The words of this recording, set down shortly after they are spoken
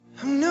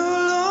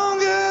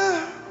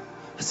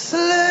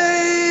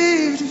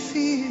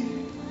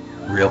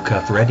Real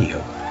Cuff Radio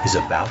is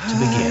about to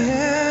begin.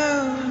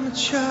 I am a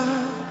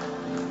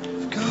child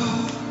of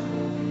God.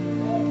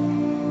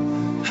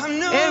 I'm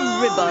no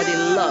Everybody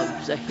longer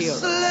loves a hero.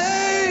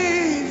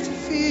 slave to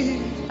fear.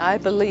 I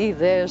believe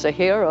there's a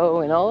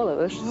hero in all of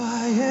us.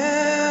 I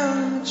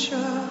am a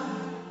child.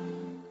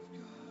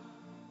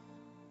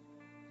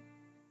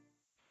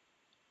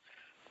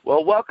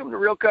 Well, welcome to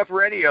Real Cuff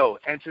Radio,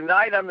 and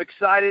tonight I'm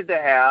excited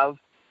to have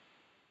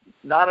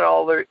not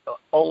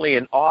only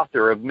an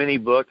author of many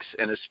books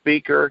and a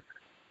speaker,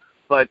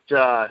 but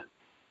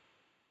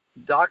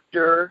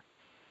Dr.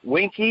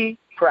 Winky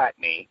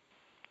Pratney,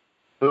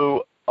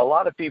 who a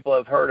lot of people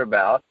have heard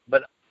about,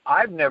 but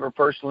I've never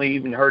personally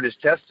even heard his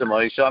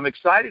testimony, so I'm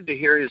excited to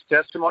hear his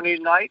testimony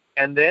tonight,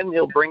 and then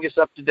he'll bring us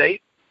up to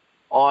date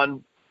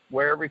on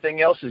where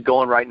everything else is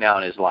going right now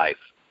in his life.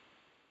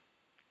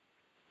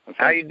 Okay.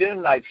 How you doing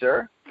tonight,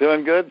 sir?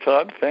 Doing good,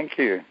 Todd. Thank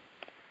you.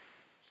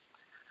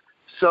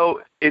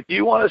 So, if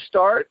you want to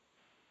start,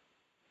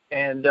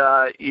 and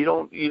you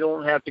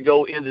don't have to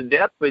go into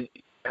depth, but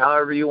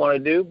however you want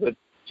to do, but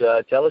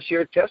tell us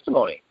your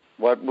testimony.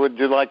 What would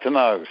you like to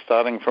know?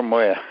 Starting from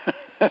where?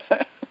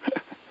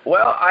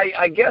 Well,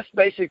 I guess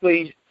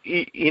basically,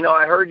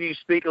 I heard you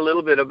speak a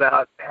little bit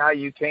about how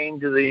you came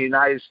to the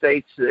United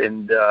States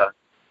and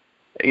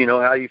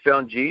how you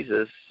found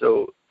Jesus.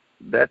 So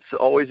that's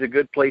always a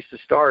good place to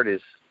start.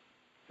 It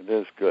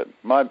is good.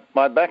 My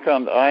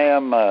background, I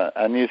am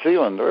a New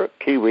Zealander,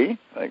 Kiwi,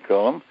 they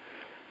call them,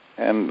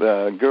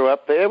 and grew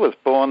up there, was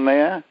born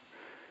there.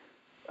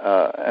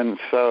 And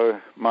so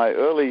my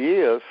early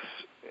years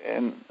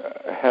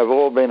have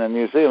all been in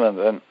New Zealand.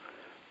 And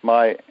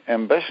my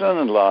ambition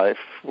in life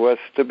was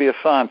to be a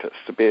scientist,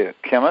 to be a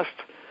chemist.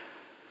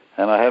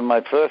 And I had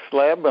my first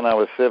lab when I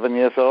was 7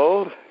 years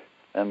old.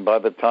 And by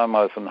the time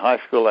I was in high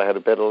school, I had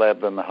a better lab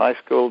than the high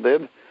school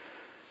did.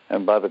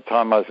 And by the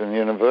time I was in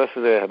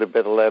university, I had a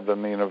better lab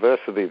than the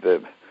university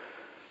did.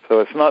 So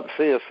it's not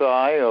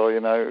CSI or,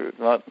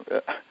 not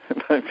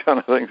those kind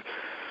of things.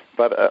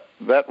 But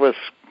that was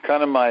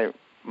kind of my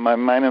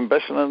main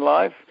ambition in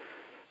life.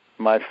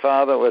 My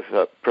father was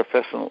a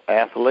professional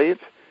athlete,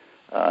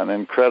 an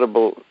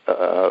incredible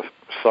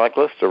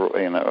cyclist,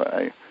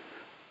 a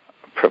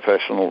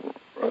professional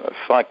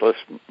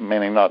cyclist,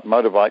 meaning not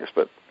motorbikes,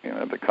 but,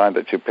 the kind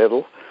that you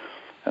pedal.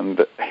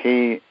 And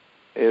he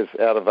is,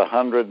 out of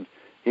 100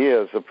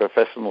 years of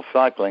professional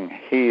cycling,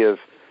 he is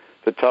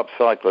the top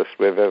cyclist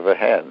we've ever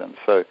had. And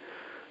so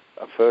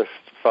the first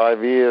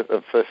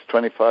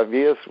 25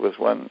 years was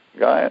one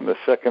guy, and the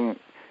second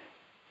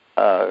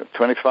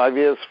 25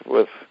 years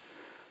was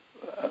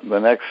the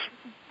next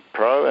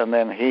pro, and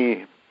then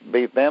he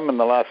beat them, and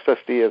the last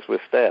 50 years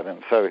was Dad.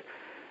 And so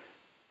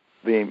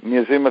the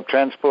Museum of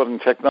Transport and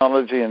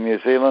Technology in New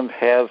Zealand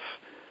has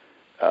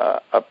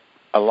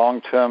a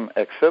long-term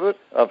exhibit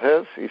of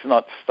his. He's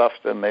not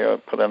stuffed in there,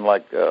 put in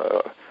like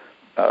a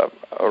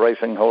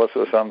racing horse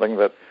or something,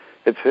 but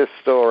it's his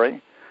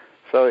story.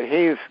 So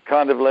he's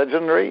kind of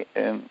legendary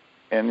in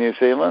New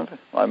Zealand.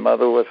 My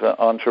mother was an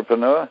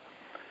entrepreneur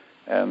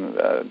and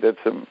did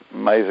some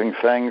amazing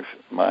things.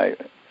 My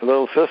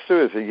little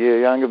sister is a year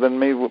younger than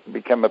me,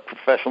 became a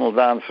professional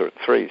dancer at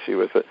 3. She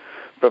was a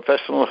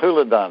professional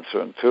hula dancer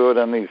and toured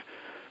in these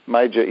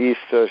major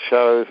Easter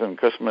shows and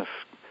Christmas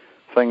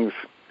things,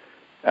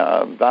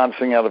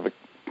 dancing out of a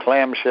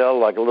clamshell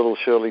like a little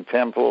Shirley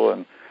Temple.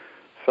 And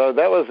so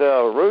that was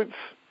our roots.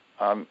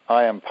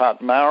 I am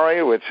part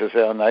Maori, which is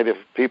our native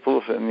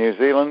peoples in New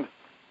Zealand.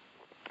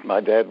 My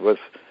dad was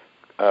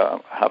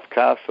half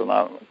caste and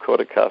I'm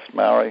quarter caste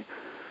Maori.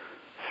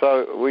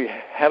 So we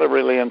had a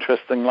really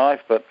interesting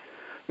life, but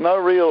no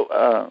real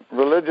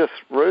religious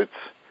roots.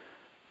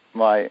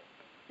 My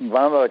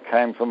mother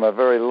came from a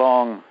very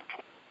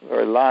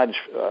large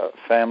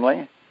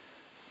family,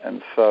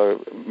 and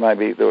so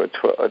maybe there were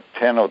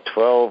 10 or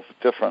 12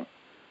 different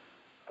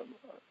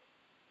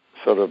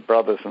sort of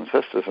brothers and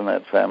sisters in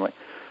that family.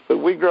 But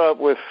we grew up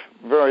with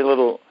very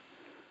little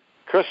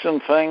Christian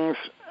things.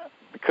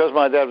 Because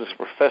my dad was a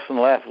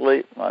professional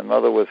athlete, my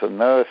mother was a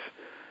nurse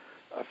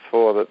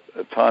for the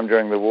time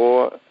during the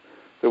war,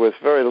 there was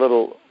very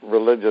little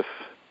religious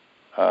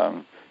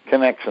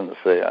connections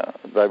there.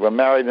 They were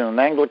married in an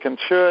Anglican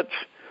church.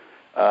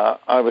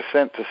 I was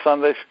sent to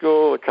Sunday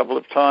school a couple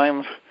of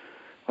times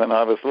when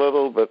I was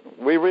little, but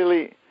we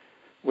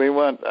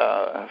weren't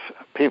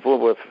people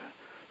with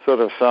sort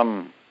of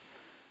some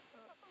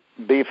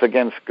beef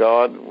against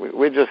God.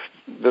 We just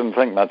didn't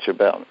think much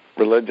about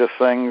religious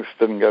things,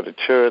 didn't go to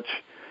church.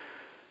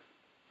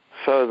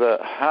 So the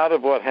heart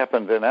of what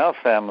happened in our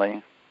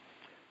family,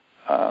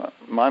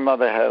 my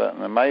mother had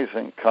an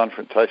amazing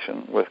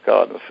confrontation with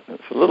God.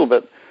 It's a little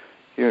bit,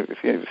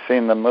 if you've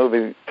seen the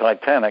movie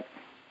Titanic,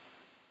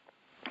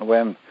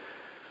 when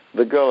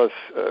the girl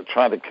is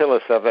trying to kill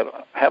herself, that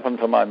happened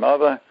to my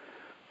mother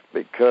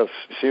because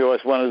she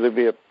always wanted to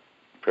be a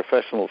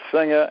professional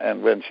singer,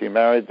 and when she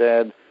married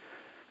Dad,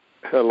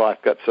 her life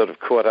got sort of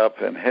caught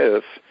up in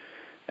his,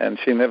 and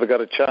she never got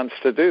a chance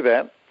to do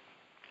that.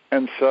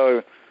 And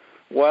so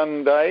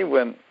one day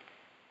when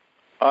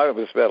I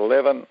was about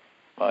 11,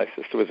 my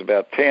sister was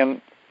about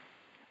 10,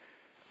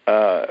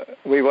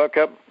 we woke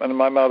up and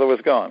my mother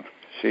was gone.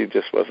 She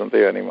just wasn't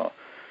there anymore.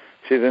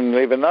 She didn't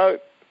leave a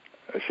note.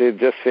 She had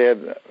just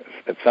said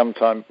at some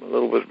time, a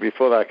little bit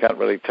before that, I can't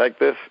really take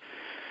this.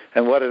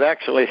 And what had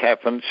actually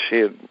happened, she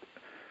had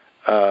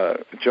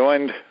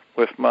joined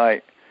with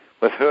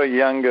her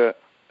younger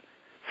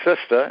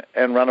sister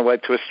and run away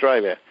to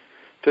Australia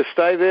to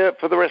stay there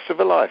for the rest of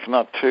her life,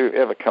 not to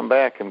ever come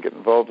back and get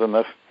involved in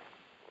this,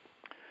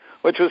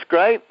 which was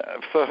great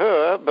for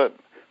her, but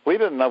we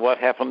didn't know what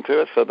happened to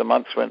her, so the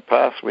months went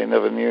past, we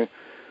never knew.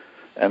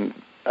 And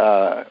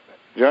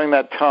during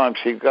that time,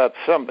 she got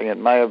something, it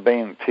may have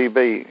been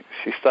TB.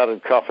 She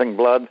started coughing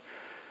blood.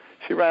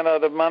 She ran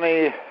out of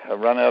money,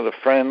 ran out of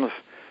friends,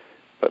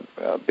 but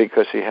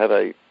because she had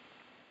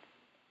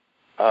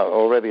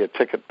already a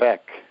ticket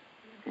back.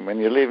 When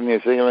you leave New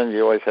Zealand,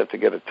 you always have to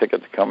get a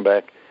ticket to come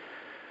back.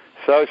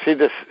 So she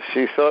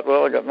thought,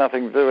 well, I got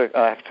nothing to do.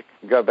 I have to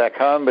go back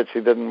home, but she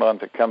didn't want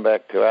to come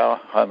back to our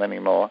home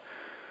anymore.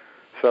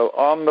 So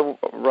on the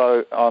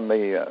road, on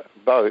the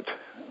boat,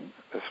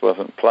 this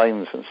wasn't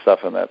planes and stuff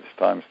in those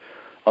times.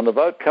 On the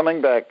boat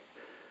coming back,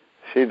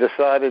 she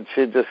decided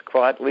she'd just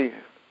quietly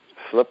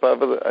slip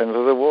over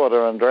into the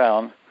water and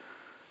drown,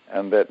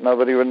 and that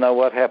nobody would know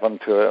what happened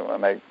to her.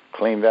 When they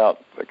cleaned out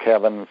the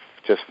cabin,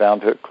 just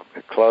found her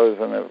clothes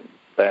and her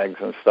bags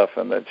and stuff,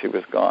 and that she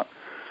was gone.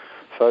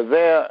 So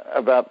there,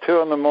 about 2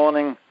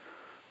 a.m,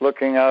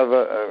 looking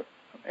over an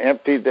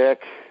empty deck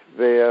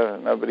there,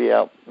 nobody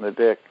out on the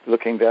deck,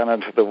 looking down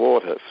into the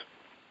waters.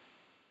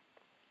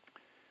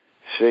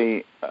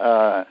 She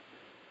thought,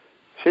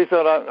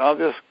 I'll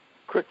just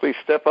quickly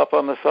step up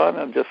on the side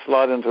and just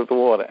slide into the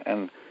water.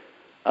 And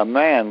a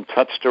man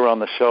touched her on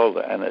the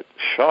shoulder, and it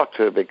shocked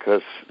her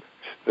because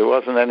there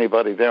wasn't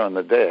anybody there on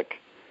the deck.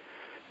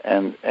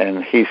 And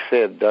he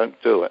said, don't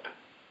do it.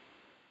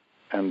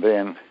 And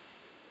then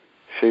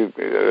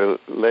her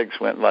legs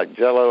went like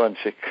jello, and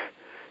she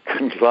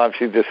couldn't climb.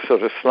 She just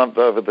sort of slumped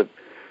over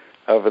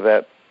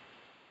that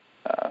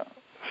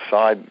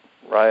side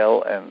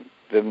rail and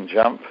didn't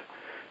jump.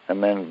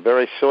 And then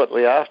very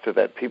shortly after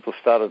that, people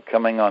started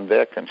coming on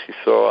deck, and she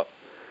saw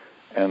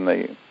in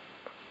the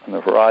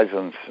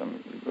horizons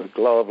and the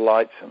glow of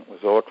lights, and it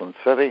was Auckland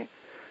City.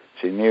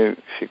 She knew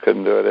she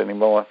couldn't do it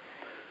anymore.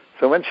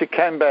 So when she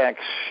came back,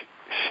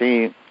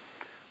 she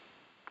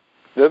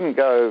didn't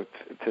go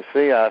to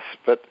see us,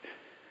 but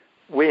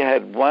we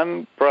had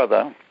one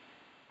brother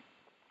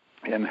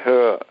in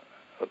her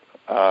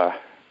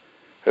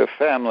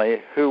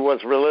family who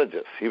was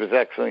religious. He was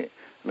actually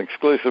an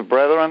exclusive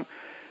brethren,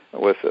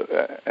 was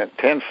an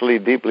intensely,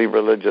 deeply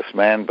religious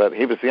man, but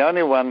he was the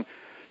only one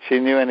she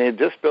knew, and he had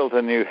just built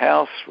a new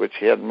house, which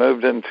he had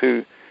moved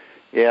into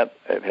yet.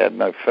 It had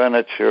no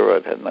furniture,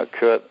 it had no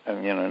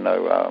curtain,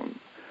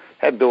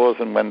 had doors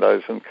and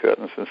windows and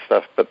curtains and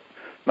stuff, but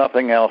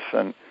nothing else.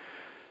 And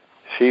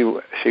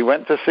she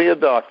went to see a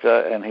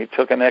doctor, and he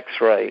took an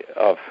X-ray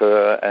of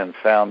her and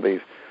found these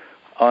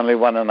only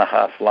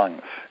 1.5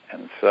 lungs.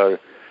 And so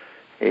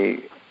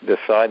he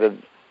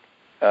decided,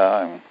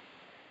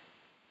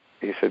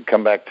 he said,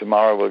 come back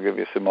tomorrow, we'll give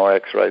you some more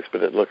X-rays,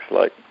 but it looks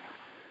like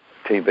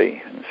TB.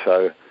 And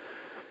so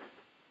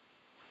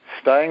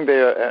staying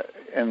there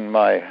in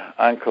my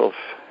uncle's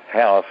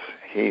house,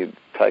 he'd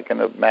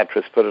taken a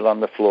mattress, put it on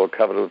the floor,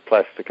 covered it with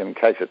plastic in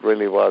case it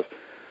really was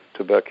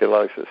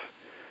tuberculosis.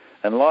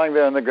 And lying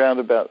there on the ground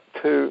about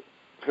 2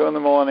 in the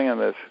morning in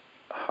this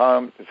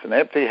home, it's an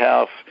empty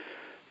house,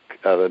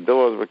 the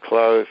doors were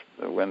closed,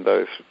 the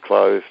windows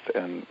closed,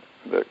 and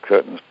the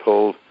curtains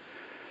pulled.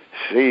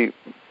 She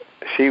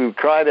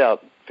cried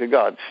out to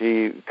God.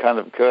 She kind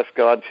of cursed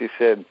God. She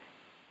said,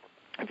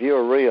 if you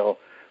are real,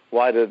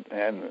 why did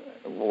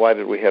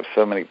we have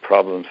so many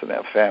problems in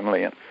our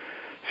family? And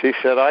she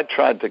said, I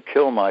tried to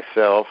kill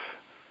myself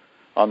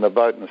on the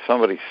boat, and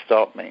somebody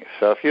stopped me.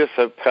 So if you're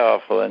so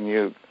powerful and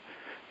you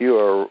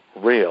are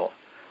real,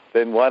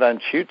 then why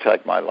don't you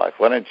take my life?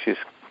 Why don't you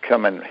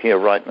come in here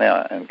right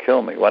now and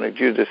kill me? Why don't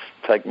you just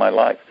take my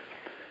life?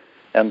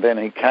 And then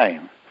he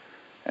came,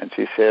 and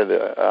she said,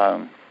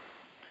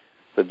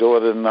 the door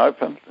didn't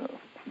open,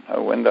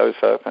 no windows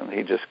open,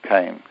 he just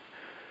came.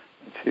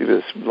 She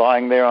was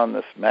lying there on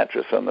this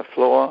mattress on the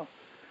floor.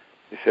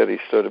 He said he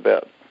stood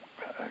about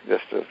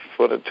just a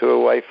foot or 2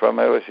 away from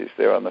her. She's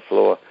there on the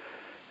floor.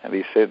 And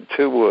he said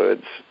 2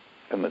 words,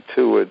 and the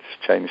 2 words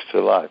changed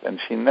her life. And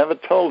she never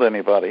told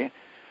anybody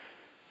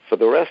for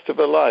the rest of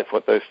her life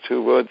what those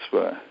 2 words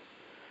were.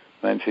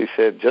 And she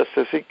said, just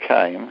as he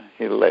came,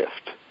 he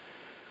left.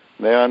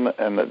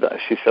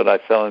 She said, I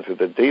fell into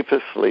the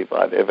deepest sleep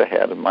I'd ever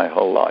had in my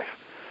whole life.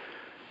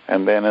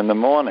 And then in the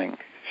morning,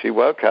 she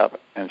woke up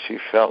and she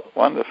felt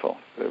wonderful.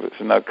 There was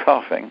no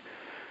coughing.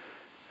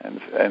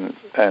 And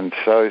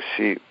so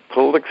she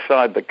pulled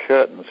aside the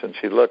curtains and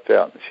she looked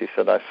out and she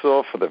said, I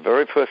saw for the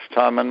very first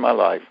time in my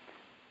life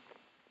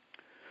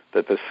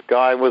that the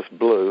sky was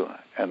blue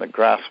and the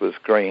grass was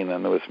green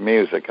and there was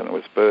music and there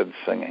was birds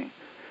singing.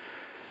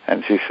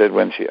 And she said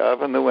when she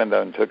opened the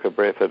window and took a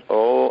breath, it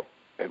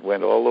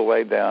went all the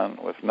way down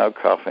with no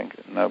coughing,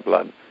 no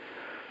blood.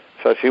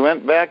 So she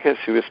went back as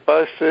she was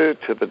supposed to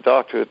the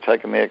doctor who had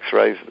taken the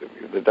x-rays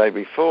the day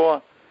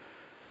before,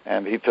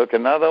 and he took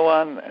another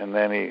one, and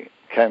then he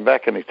came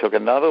back and he took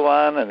another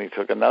one, and he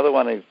took another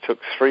one, and he took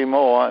 3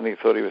 more, and he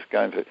thought he was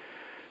going to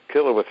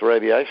kill her with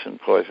radiation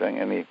poisoning,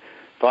 and he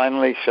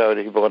finally showed,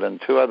 he brought in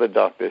 2 other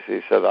doctors.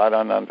 He said, I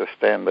don't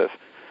understand this,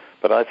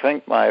 but I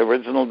think my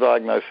original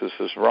diagnosis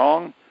is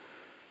wrong.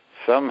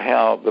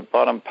 Somehow the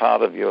bottom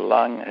part of your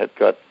lung had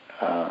got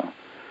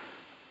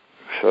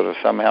sort of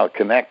somehow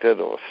connected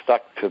or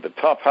stuck to the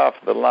top half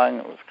of the lung.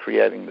 It was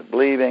creating the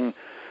bleeding,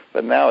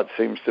 but now it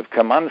seems to have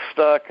come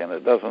unstuck, and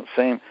it doesn't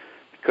seem,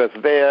 because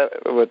there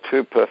were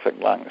 2 perfect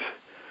lungs.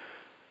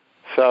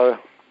 So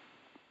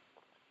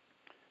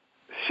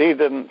she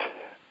didn't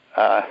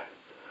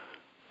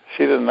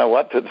know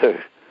what to do,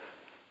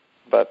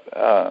 but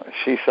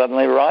she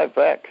suddenly arrived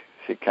back.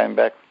 She came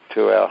back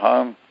to our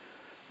home.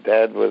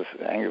 Dad was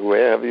angry,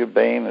 where have you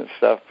been and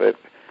stuff, but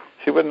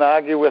she wouldn't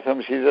argue with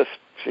him.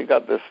 She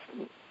got this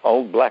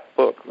old black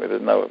book. We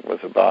didn't know it was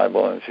a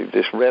Bible, and she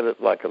just read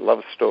it like a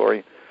love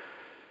story.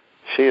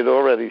 She had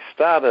already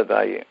started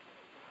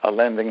a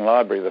lending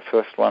library, the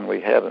first one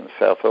we had in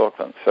South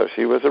Auckland. So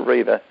she was a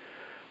reader,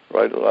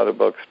 wrote a lot of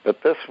books.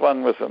 But this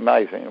one was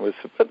amazing. It was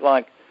a bit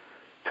like,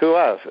 to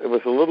us, it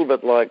was a little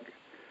bit like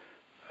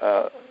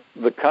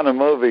the kind of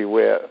movie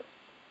where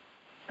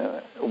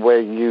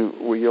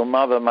your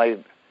mother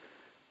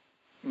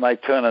may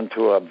turn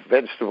into a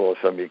vegetable or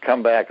something. You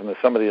come back and there's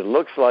somebody that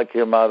looks like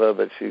your mother,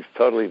 but she's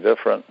totally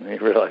different, and you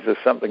realize there's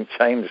something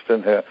changed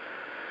in her.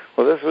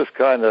 Well, this was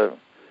kind of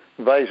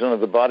Invasion of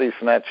the Body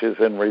Snatchers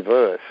in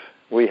reverse.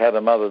 We had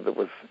a mother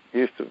that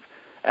used to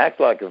act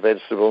like a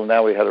vegetable.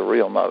 Now we had a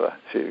real mother.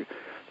 She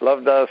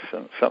loved us,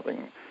 and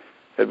something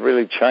had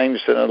really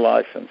changed in her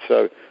life. And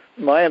so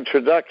my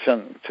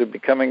introduction to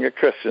becoming a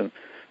Christian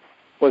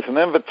was an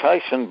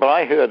invitation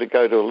by her to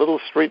go to a little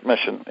street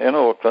mission in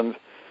Auckland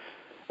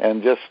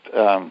and just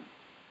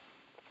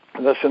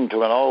listen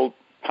to an old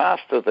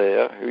pastor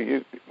there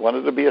who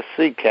wanted to be a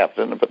sea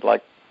captain, a bit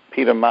like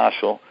Peter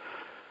Marshall,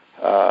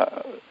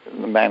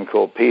 the man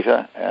called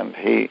Peter, and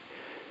he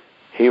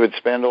would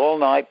spend all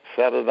night,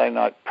 Saturday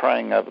night,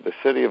 praying over the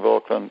city of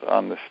Auckland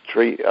on this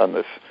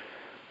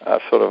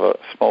sort of a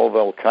small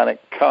volcanic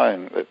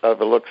cone that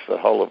overlooks the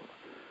whole of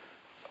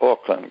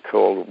Auckland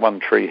called One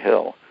Tree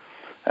Hill.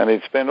 And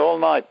he'd spend all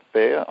night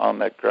there on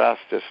that grass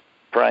just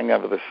praying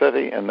over the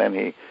city, and then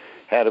he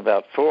had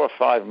about 4 or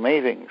 5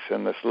 meetings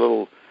in this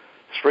little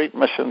street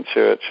mission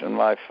church, and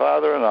my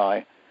father and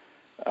I,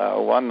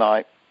 one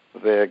night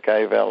there,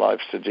 gave our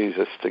lives to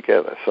Jesus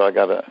together. So I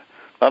got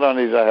not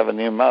only did I have a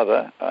new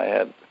mother, I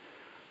had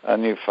a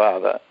new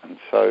father, and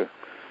so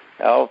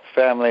our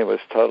family was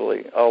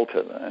totally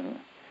altered. And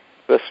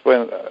this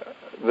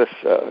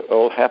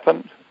all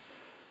happened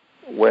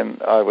when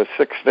I was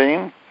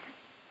 16.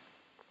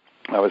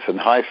 I was in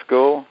high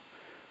school,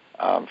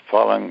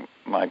 following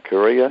my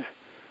career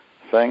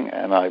thing,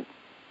 and I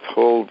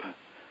pulled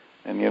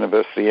in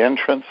university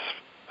entrance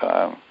 2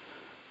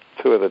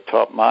 of the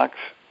top marks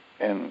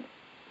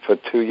for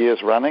 2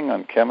 years running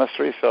on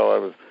chemistry, so I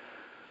was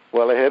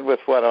well ahead with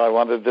what I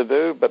wanted to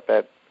do, but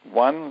that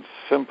one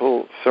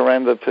simple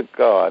surrender to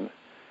God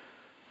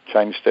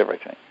changed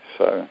everything.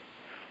 So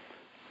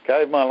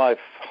gave my life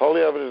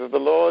wholly over to the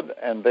Lord,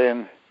 and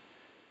then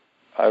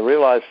I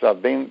realized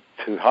I'd been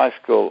to high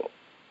school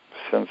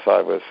since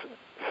I was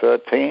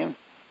 13.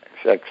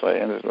 Actually, I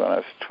ended when I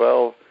was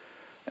 12,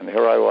 and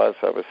here I was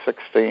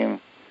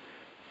 16,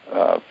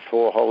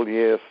 4 whole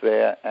years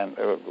there, and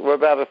there were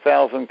about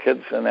 1,000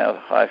 kids in our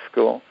high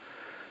school.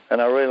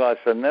 And I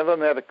realized I never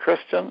met a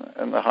Christian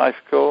in the high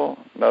school.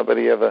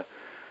 Nobody ever,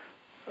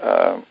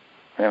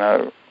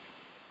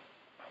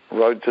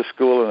 rode to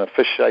school in a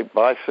fish-shaped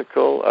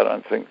bicycle. I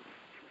don't think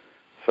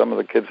some of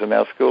the kids in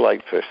our school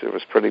ate fish. It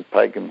was a pretty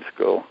pagan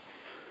school.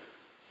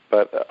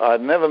 But I'd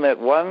never met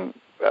one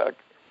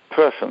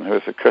person who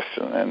was a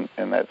Christian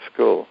in that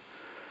school.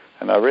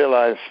 And I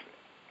realized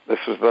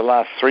this was the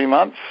last 3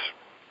 months.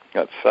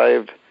 Got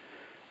saved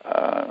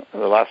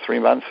the last 3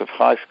 months of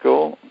high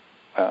school.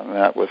 And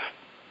that was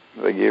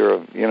the year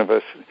of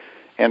university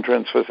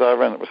entrance was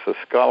over, and it was the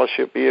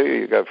scholarship year.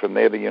 You go from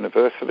there to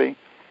university.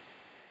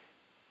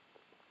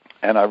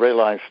 And I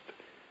realized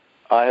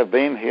I have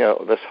been here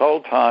this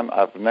whole time.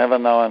 I've never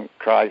known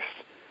Christ,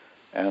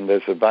 and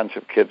there's a bunch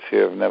of kids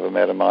here who have never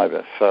met him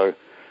either. So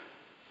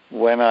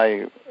when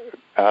I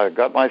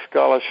got my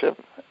scholarship,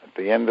 at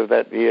the end of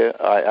that year,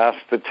 I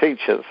asked the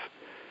teachers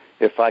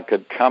if I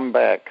could come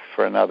back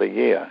for another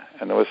year.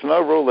 And there was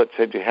no rule that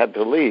said you had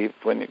to leave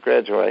when you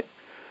graduate.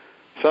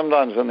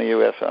 Sometimes in the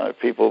U.S.,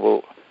 people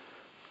will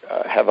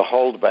have a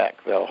holdback.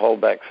 They'll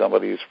hold back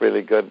somebody who's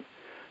really good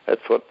at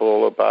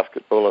football or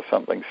basketball or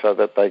something so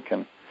that they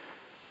can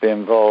be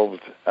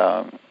involved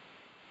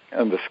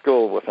in the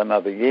school with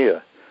another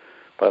year.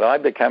 But I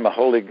became a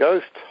Holy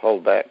Ghost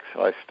holdback,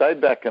 so I stayed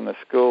back in the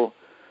school.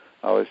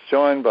 I was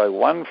joined by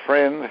one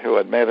friend who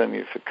I'd met in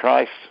Youth for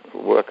Christ,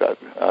 work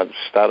I'd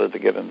started to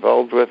get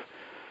involved with.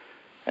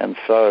 And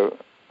so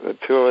the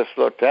 2 of us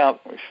looked out.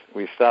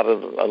 We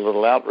started a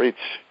little outreach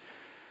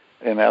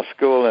in our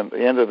school, and at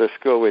the end of the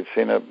school, we'd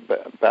seen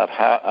about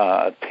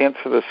a tenth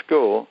of the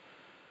school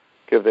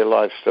give their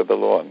lives to the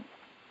Lord.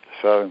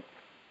 So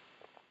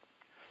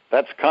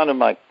that's kind of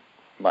my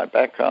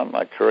background,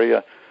 my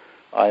career.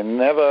 I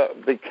never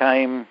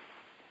became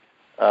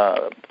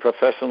a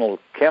professional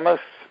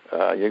chemist.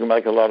 You can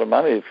make a lot of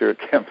money if you're a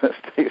chemist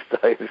these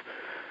days.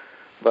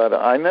 But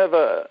I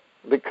never,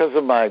 because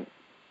of my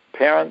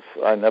parents,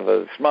 I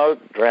never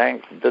smoked,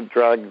 drank, did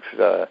drugs,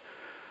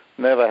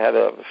 never had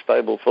a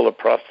stable full of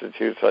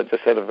prostitutes. I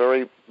just had a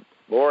very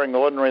boring,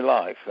 ordinary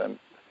life.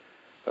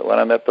 But when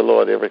I met the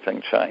Lord,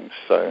 everything changed.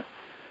 So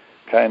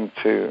came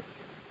to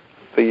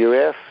the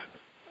U.S.,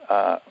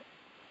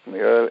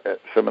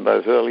 some of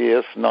those early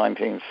years,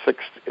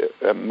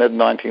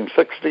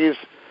 mid-1960s.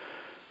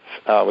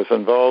 I was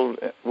involved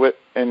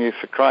in Youth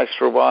for Christ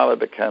for a while. I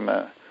became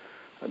a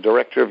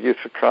director of Youth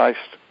for Christ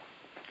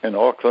in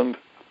Auckland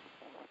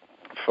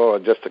for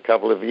just a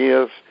couple of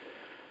years.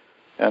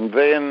 And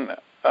then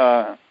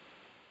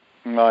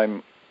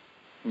my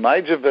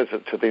major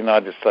visit to the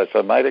United States,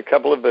 I made a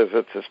couple of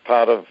visits as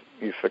part of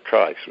Youth for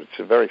Christ, which is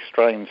a very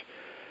strange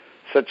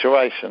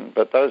situation.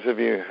 But those of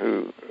you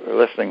who are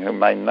listening who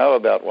may know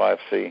about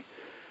YFC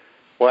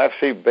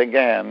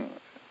began,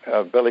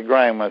 Billy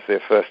Graham was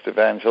their first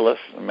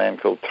evangelist, a man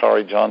called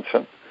Torrey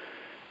Johnson,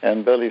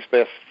 and Billy's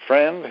best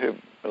friend, who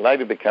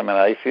later became an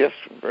atheist,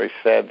 a very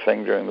sad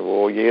thing during the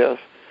war years.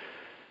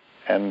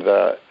 And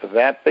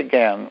that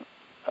began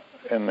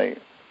in the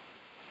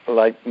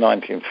late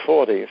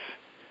 1940s.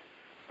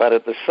 But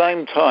at the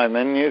same time,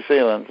 in New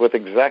Zealand, with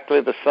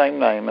exactly the same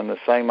name and the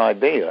same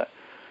idea,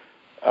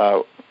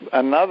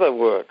 another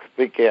work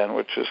began,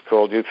 which was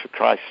called Youth for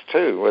Christ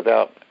 2,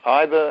 without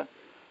either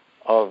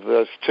of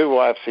those two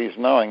YFCs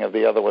knowing of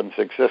the other one's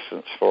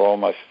existence for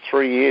almost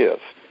 3 years.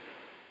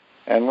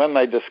 And when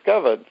they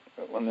discovered,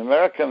 when the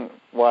American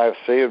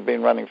YFC, who had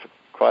been running for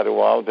quite a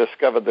while,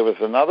 discovered there was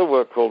another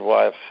work called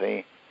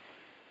YFC,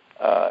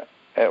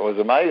 it was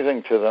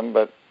amazing to them,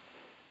 but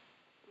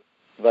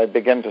they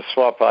began to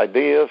swap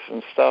ideas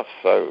and stuff,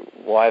 so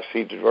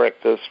YFC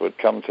directors would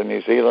come to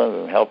New Zealand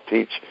and help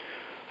teach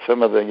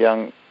some of the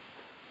young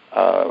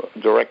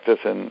directors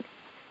in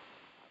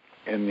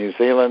New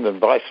Zealand, and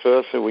vice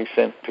versa. We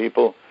sent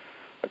people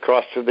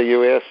across to the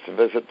U.S. to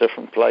visit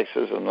different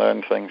places and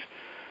learn things.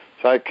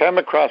 So I came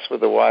across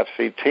with the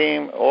YFC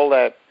team. All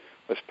that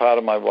was part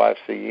of my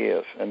YFC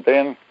years. And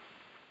then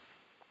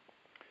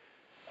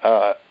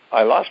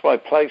I lost my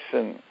place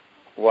in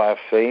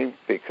YFC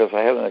because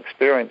I had an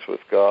experience with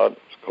God.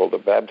 It's called the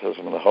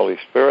baptism of the Holy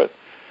Spirit.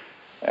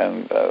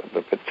 And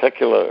the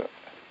particular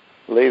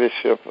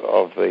leadership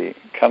of the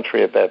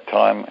country at that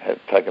time had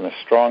taken a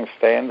strong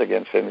stand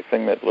against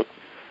anything that looked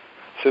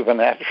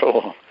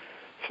supernatural.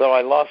 So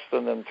I lost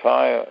an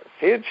entire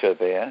future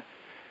there.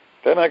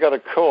 Then I got a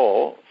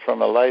call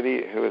from a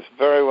lady who is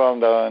very well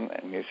known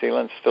in New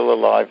Zealand, still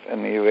alive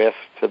in the U.S.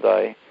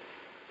 today.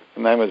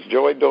 Her name was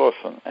Joy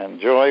Dawson, and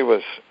Joy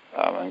was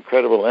an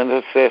incredible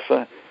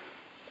intercessor,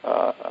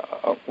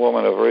 a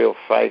woman of real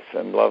faith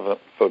and love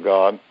for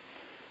God.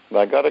 And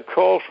I got a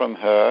call from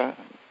her.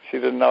 She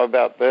didn't know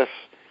about this,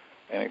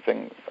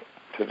 anything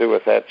to do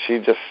with that. She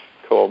just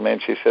called me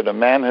and she said, a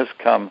man has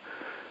come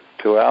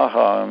to our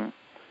home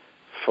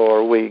for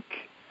a week,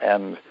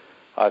 and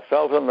I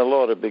felt in the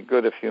Lord it'd be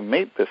good if you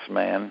meet this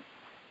man.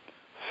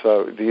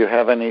 So do you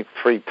have any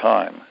free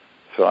time?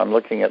 So I'm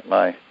looking at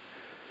my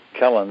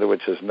calendar,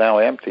 which is now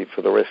empty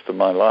for the rest of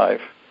my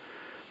life.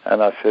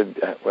 And I said,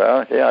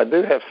 well, yeah, I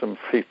do have some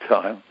free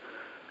time.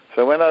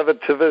 So I went over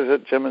to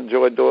visit Jim and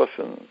Joy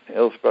Dawson,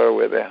 Hillsborough,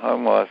 where their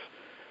home was.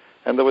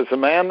 And there was a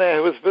man there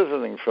who was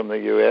visiting from the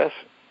U.S.,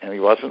 and he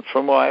wasn't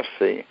from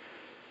YFC.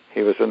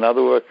 He was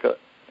another worker.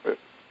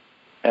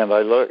 And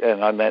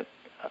I met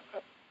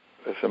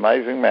this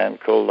amazing man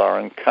called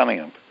Lauren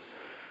Cunningham,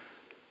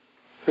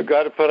 who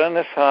got to put in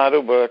this harder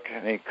work,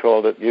 and he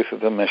called it Youth of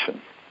the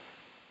Mission.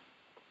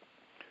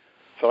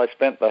 So I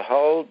spent the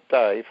whole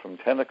day from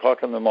 10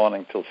 o'clock in the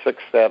morning till 6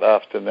 that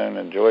afternoon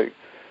in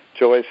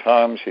Joy's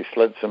home. She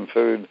slid some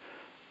food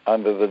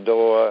under the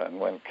door,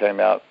 and when it came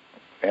out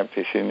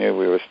empty, she knew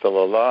we were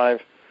still alive.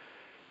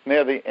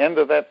 Near the end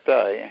of that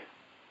day,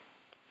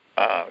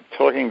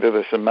 talking to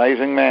this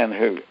amazing man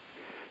who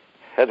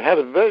had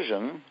a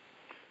vision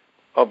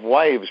of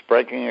waves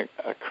breaking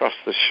across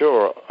the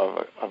shore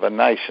of a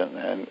nation.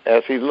 And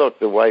as he looked,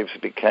 the waves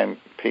became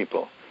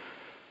people,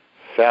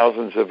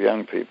 thousands of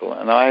young people.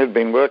 And I had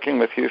been working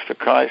with Youth for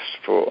Christ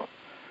for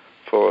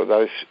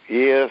those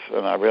years,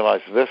 and I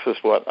realized this is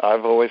what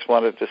I've always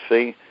wanted to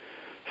see,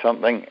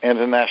 something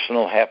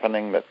international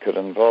happening that could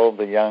involve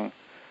the young,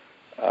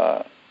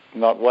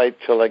 not wait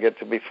till they get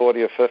to be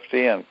 40 or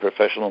 50 and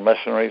professional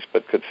missionaries,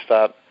 but could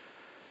start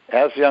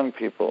as young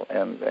people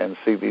and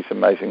see these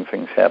amazing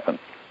things happen.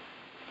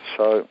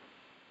 So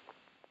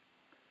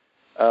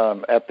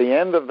at the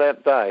end of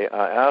that day,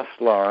 I asked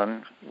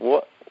Lauren,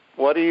 what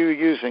are you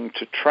using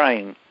to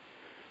train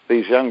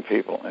these young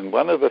people? And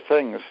one of the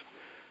things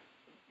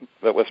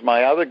that was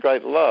my other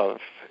great love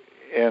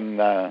when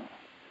I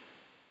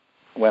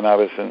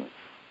was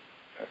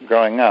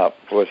growing up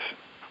was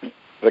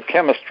the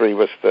chemistry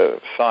was the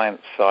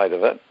science side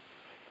of it.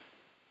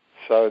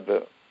 So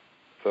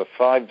the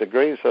 5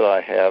 degrees that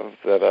I have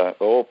that are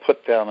all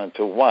put down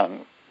into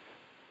one,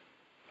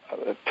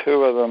 the 2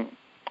 of them,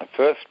 the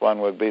first one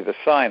would be the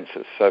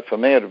sciences. So for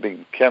me it would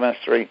be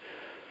chemistry,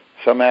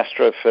 some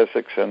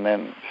astrophysics, and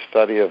then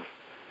study of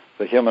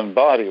the human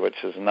body,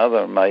 which is another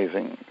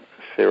amazing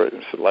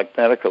series, like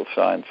medical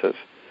sciences.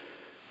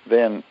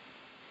 Then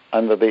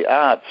under the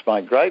arts,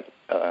 my great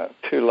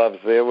 2 loves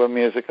there were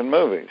music and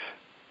movies,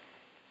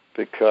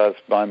 because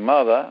my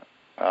mother,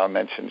 I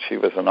mentioned she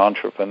was an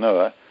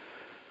entrepreneur.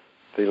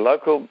 The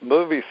local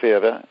movie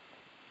theater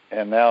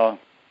in our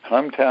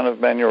hometown of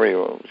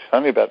Manurewa, which is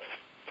only about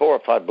 4 or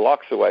 5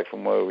 blocks away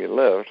from where we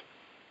lived,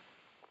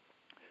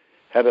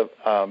 had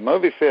a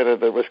movie theater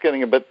that was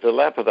getting a bit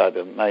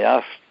dilapidated. And they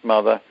asked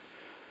Mother,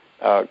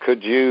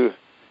 could you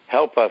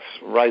help us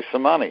raise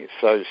some money?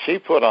 So she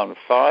put on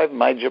 5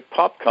 major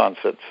pop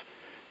concerts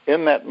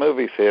in that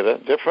movie theater,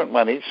 different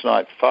one each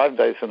night, 5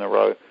 days in a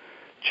row,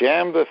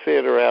 jammed the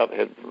theater out,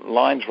 had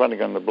lines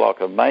running on the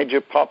block of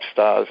major pop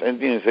stars in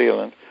New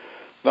Zealand,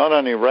 not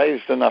only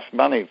raised enough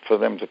money for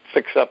them to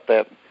fix up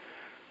that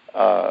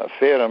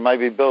theater and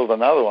maybe build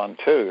another one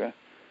too,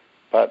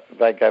 but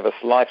they gave us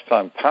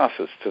lifetime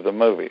passes to the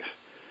movies.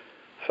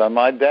 So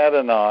my dad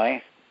and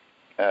I,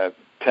 at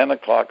 10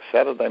 o'clock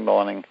Saturday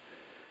morning,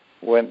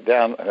 went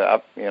down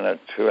up,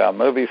 to our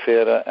movie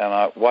theater, and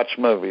I watched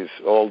movies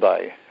all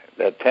day.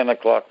 At 10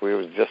 o'clock, we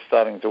were just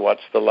starting to watch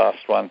the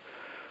last one,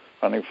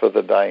 running for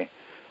the day.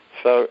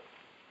 So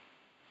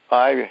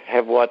I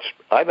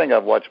think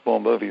I've watched more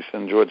movies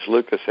than George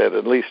Lucas had,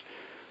 at least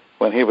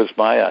when he was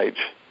my age.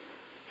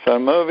 So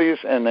movies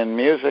and then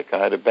music. I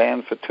had a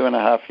band for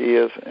 2.5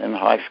 years in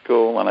high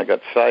school. When I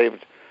got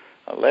saved,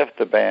 I left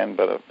the band,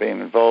 but I've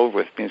been involved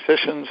with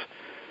musicians,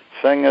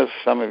 singers.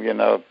 Some of you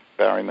know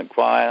Barry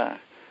McGuire.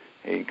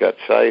 He got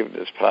saved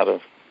as part of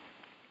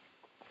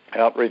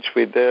outreach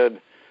we did.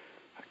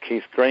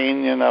 Keith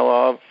Green, you know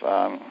of.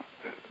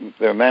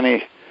 There are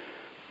many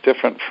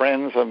different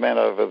friends I've met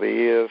over the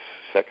years.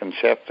 Second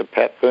chapter,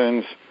 Pat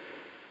Boones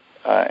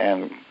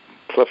and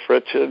Cliff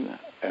Richard,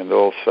 and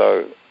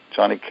also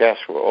Johnny Cash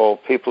were all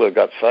people who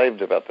got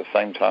saved about the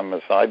same time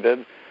as I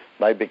did.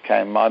 They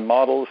became my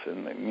models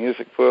in the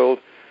music world.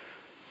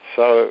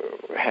 So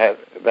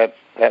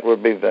that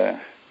would be the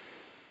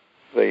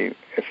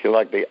if you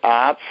like, the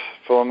arts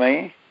for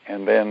me,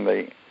 and then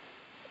the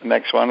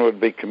next one would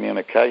be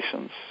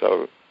communications.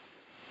 So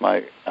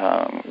my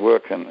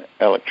work in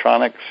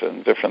electronics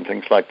and different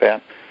things like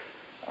that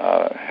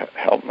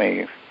helped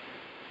me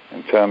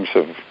in terms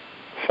of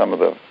some of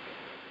the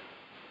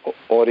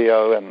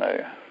audio and the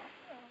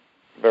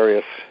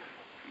various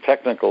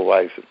technical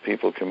ways that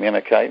people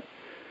communicate.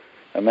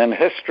 And then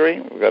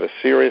history. We've got a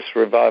serious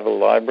revival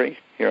library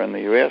here in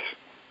the U.S.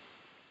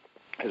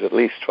 There's at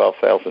least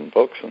 12,000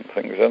 books and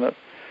things in it.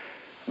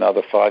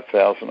 Another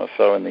 5,000 or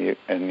so in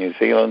New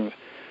Zealand.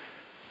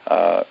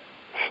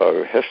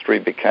 So history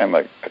became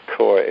a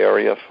core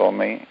area for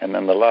me. And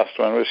then the last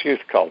one was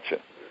youth culture.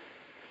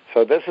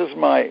 So this is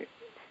my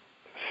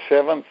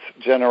 7th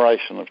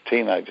generation of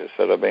teenagers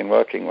that I've been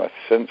working with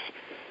since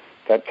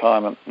that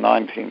time in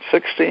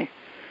 1960.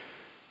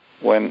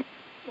 When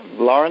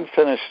Lauren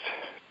finished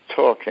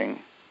talking,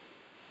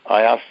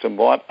 I asked him,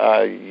 what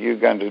are you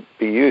going to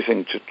be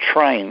using to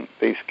train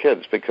these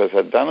kids? Because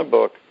I'd done a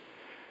book,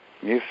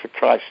 Youth for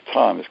Christ's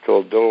Time. It's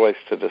called Doorways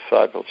to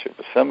Discipleship.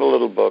 A simple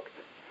little book,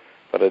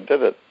 but I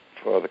did it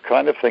for the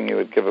kind of thing you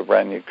would give a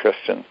brand new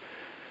Christian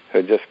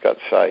who just got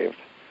saved.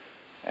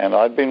 And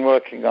I'd been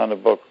working on a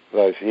book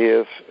those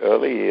years,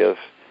 early years,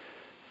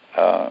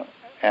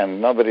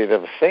 and nobody had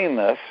ever seen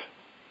this,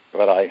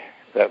 but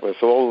that was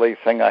all the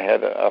thing I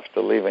had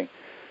after leaving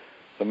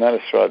the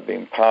ministry I'd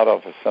been part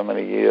of for so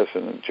many years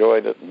and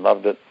enjoyed it and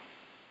loved it.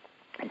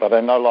 But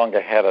I no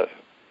longer had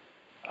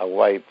a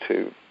way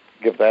to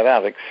give that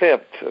out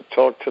except to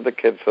talk to the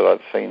kids that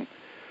I'd seen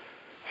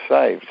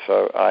saved.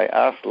 So I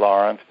asked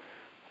Lauren,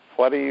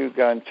 what are you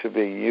going to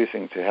be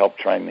using to help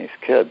train these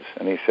kids?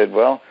 And he said,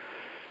 well,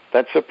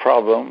 that's a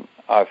problem.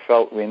 I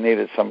felt we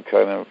needed some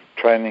kind of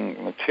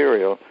training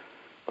material,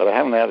 but I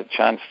haven't had a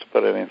chance to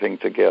put anything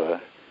together.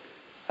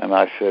 And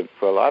I said,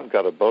 well, I've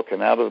got a book,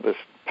 and out of this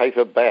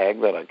paper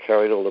bag that I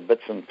carried all the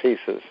bits and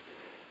pieces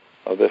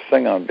of this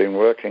thing I've been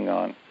working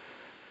on,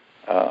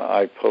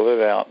 I pulled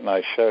it out and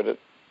I showed it.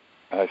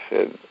 I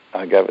said,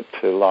 I gave it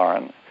to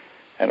Lauren,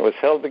 and it was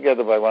held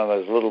together by one of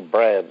those little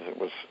brads. It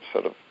was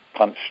sort of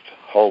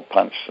hole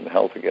punched and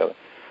held together.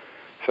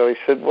 So he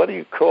said, what do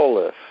you call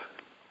this?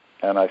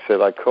 And I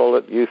said, I call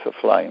it Youth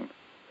Aflame.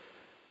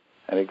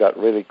 And he got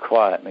really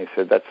quiet, and he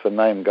said, that's the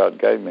name God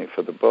gave me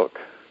for the book.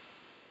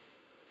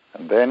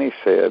 And then he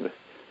said,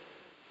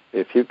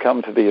 if you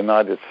come to the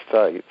United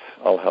States,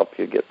 I'll help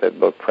you get that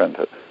book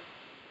printed.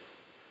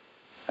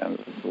 And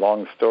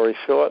long story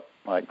short,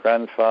 my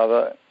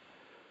grandfather,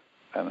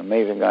 in a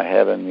meeting I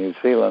had in New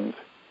Zealand,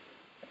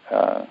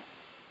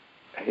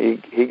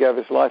 he gave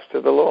his life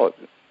to the Lord.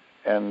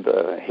 And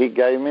he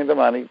gave me the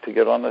money to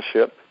get on the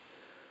ship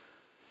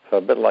So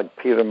a bit like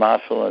Peter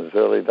Marshall in his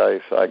early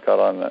days, I got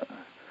on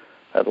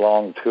that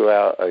long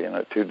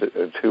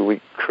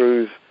 2-week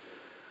cruise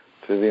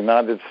to the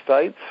United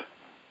States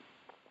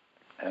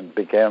and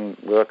began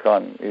work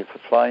on Youth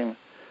Aflame.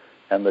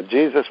 And the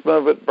Jesus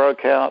movement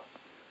broke out,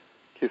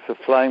 Youth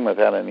Aflame,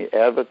 without any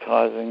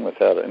advertising,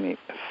 without any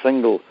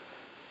single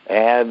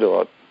ad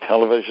or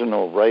television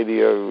or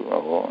radio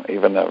or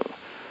even in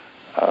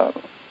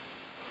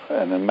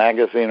a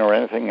magazine or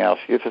anything else.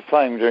 Youth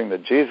Aflame during the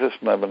Jesus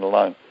movement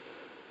alone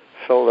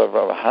sold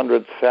over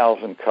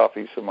 100,000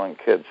 copies among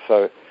kids.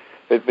 So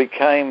it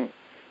became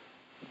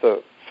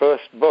the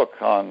first book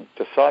on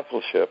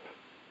discipleship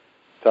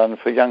done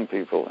for young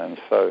people. And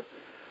so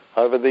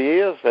over the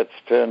years, that's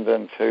turned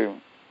into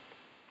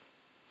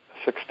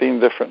 16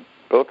 different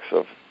books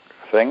of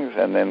things.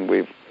 And then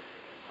we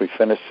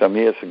finished some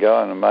years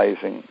ago an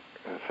amazing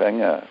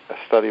thing, a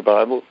study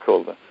Bible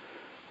called the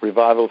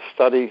Revival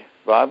Study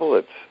Bible.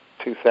 It's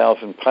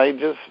 2,000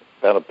 pages,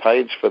 about a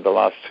page for the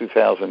last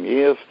 2,000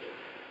 years,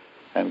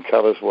 and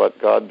covers what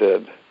God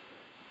did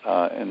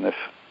in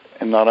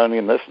not only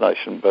in this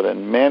nation, but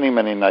in many,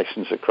 many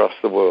nations across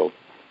the world.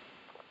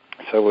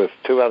 So with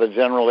 2 other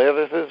general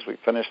editors, we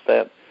finished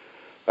that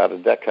about a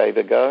decade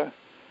ago,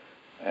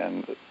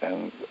 and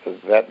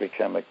that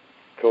became a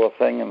cool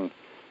thing. And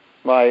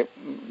my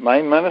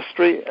main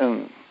ministry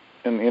in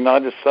the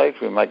United States,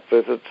 we make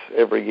visits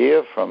every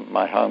year from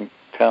my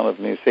hometown of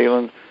New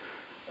Zealand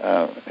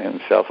in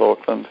South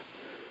Auckland.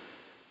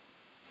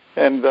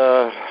 And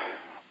a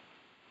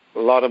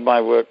lot of my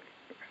work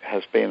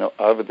has been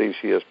over these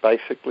years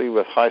basically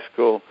with high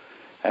school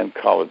and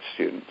college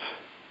students.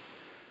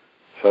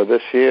 So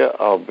this year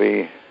I'll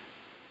be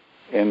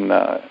in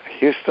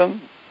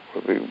Houston.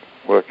 We'll be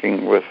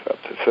working with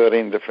up to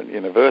 13 different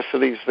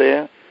universities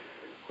there.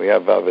 We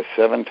have over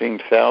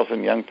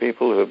 17,000 young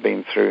people who have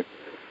been through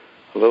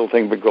a little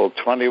thing we call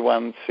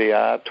 21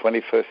 CR,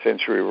 21st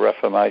Century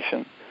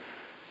Reformation.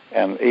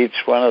 And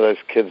each one of those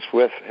kids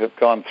have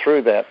gone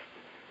through that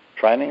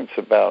training. It's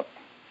about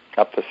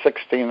up to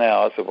 16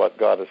 hours of what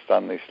God has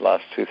done these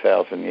last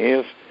 2,000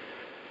 years.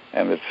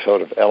 And it's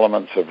sort of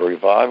elements of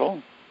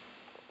revival.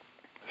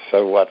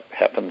 So what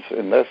happens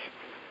in this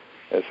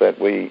is that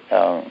we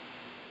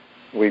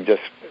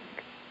just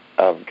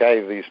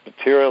gave these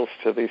materials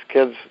to these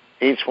kids.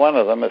 Each one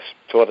of them has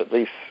taught at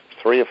least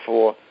 3 or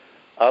 4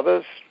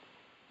 others,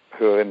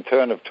 who in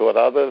turn have taught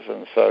others.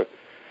 And so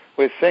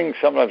we're seeing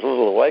sometimes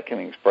little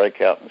awakenings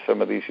break out in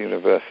some of these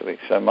universities.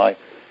 So my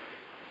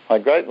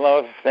great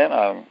love, then,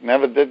 I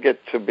never did get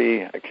to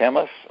be a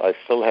chemist. I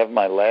still have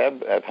my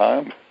lab at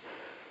home.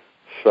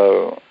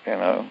 So,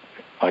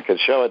 I could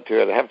show it to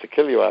you. I'd have to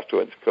kill you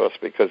afterwards, of course,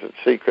 because it's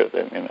secret.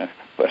 And,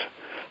 but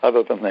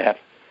other than that,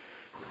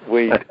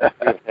 we've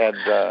had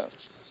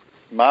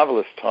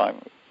marvelous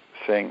time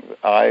seeing.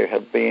 I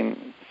have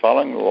been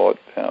following the Lord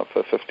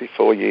for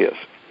 54 years.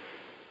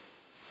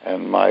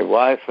 And my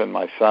wife and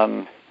my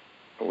son,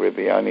 we're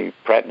the only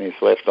Pratneys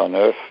left on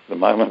earth at the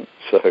moment.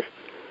 So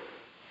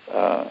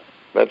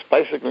that's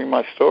basically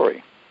my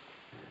story.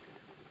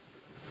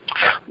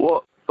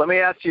 Well, let me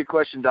ask you a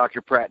question,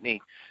 Dr. Pratney.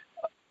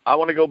 I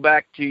want to go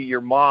back to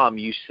your mom.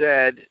 You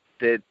said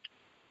that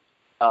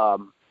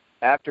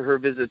after her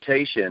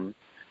visitation,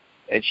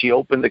 and she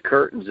opened the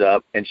curtains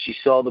up, and she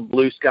saw the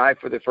blue sky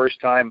for the first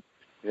time.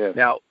 Yes.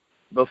 Now,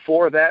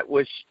 before that,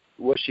 was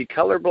she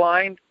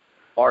colorblind,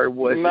 or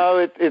was no?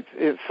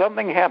 It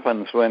something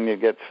happens when you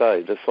get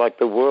saved. It's like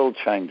the world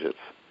changes.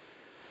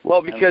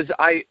 Well, because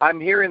I'm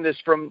hearing this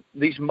from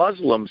these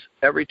Muslims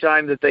every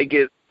time that they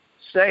get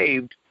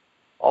saved.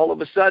 All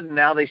of a sudden,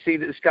 now they see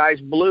that the sky's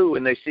blue,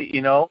 and they see,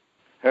 Isn't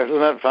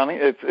that funny?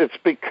 It's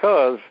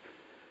because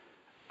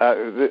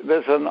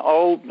there's an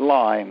old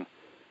line,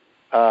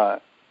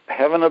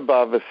 heaven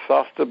above is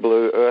softer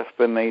blue, earth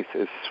beneath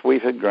is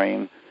sweeter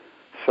green,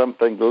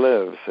 something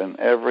lives in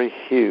every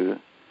hue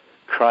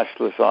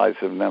Christless eyes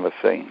have never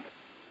seen.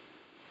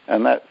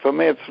 And that, for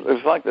me, it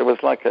was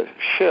like a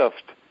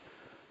shift.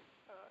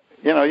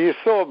 You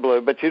saw blue,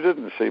 but you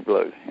didn't see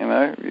blue.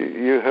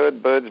 You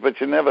heard birds,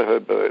 but you never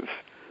heard birds.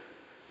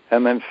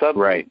 And then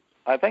suddenly, right.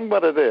 I think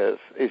what it is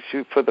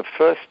you, for the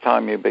first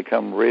time, you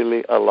become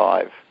really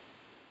alive.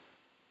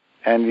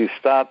 And you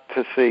start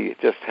to see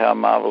just how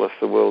marvelous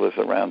the world is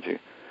around you.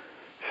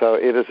 So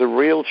it is a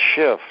real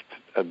shift,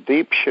 a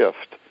deep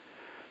shift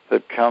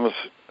that comes,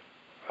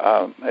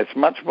 it's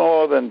much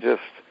more than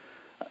just,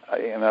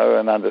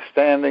 an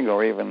understanding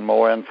or even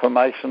more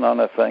information on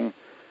a thing.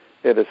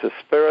 It is a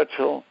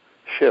spiritual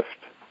shift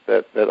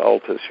that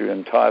alters your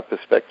entire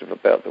perspective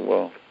about the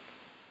world.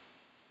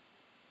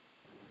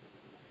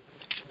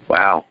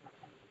 Wow.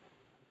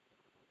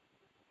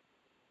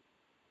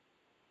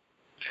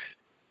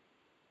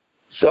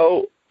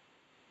 So,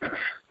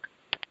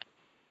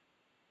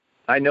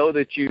 I know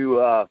that you've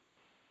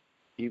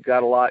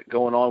got a lot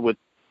going on with.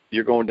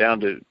 You're going down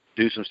to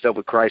do some stuff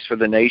with Christ for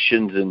the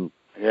Nations, and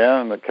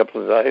yeah, in a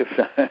couple of days.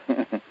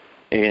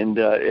 And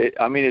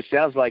it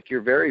sounds like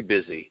you're very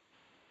busy.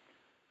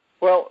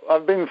 Well,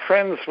 I've been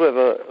friends with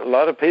a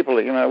lot of people.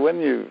 When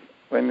you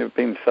when you've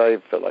been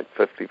saved for like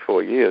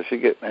 54 years,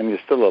 and you're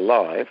still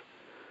alive,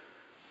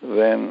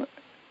 then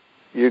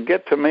you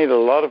get to meet a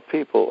lot of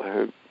people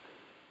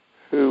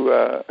who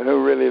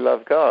really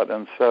love God.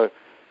 And so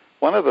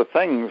one of the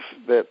things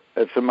that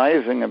it's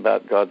amazing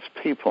about God's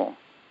people,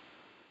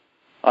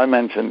 I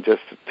mentioned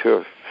just 2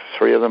 or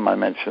 3 of them. I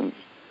mentioned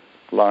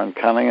Lauren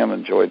Cunningham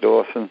and Joy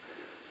Dawson.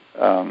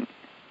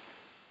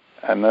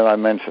 And then I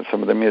mentioned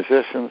some of the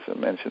musicians. I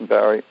mentioned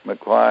Barry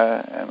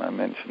McGuire, and I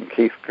mentioned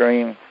Keith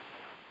Green.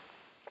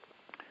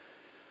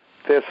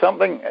 There's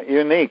something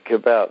unique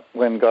about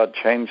when God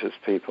changes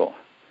people.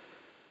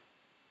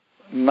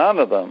 None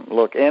of them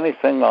look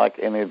anything like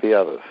any of the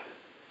others.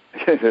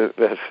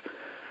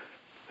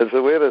 It's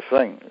the weirdest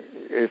thing.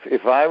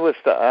 If I was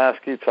to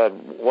ask you, Todd,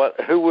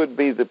 who would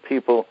be the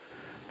people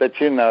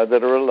that you know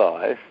that are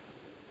alive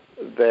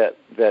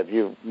that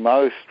you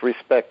most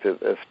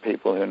respected as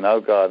people who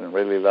know God and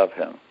really love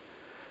Him?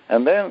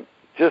 And then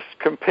just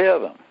compare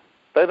them.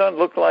 They don't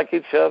look like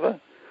each other.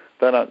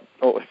 They don't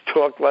always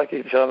talk like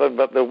each other.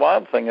 But the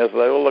wild thing is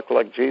they all look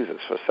like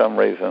Jesus for some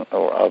reason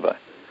or other.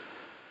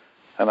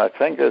 And I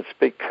think it's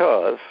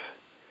because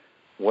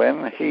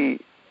when we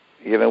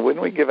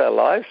give our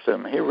lives to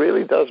Him, He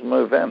really does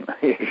move in.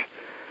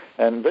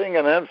 And being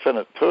an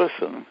infinite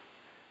person,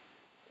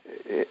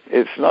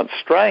 it's not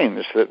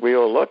strange that we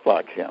all look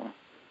like Him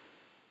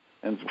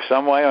in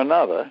some way or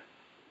another,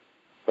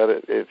 but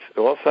it's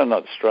also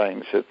not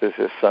strange that there's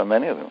just so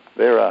many of them.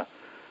 There are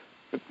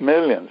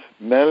millions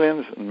and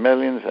millions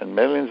and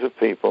millions of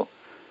people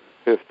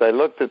who, if they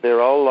looked at their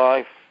whole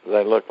life,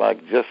 they look like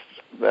just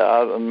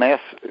a mess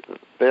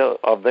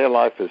of their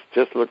life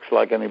just looks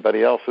like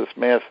anybody else's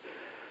mess.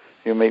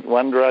 You meet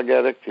one drug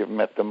addict, you've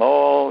met them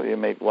all. You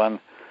meet one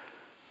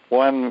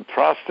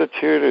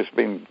prostitute who's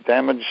been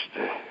damaged.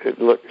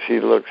 She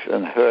looks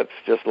and hurts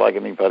just like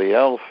anybody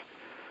else.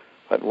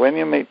 But when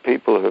you meet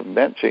people who've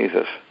met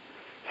Jesus,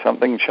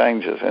 something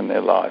changes in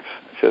their lives.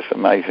 It's just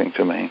amazing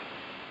to me.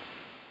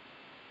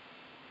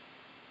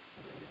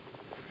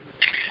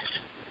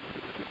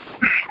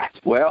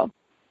 Well,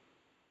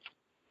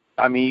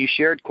 I mean, you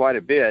shared quite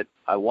a bit.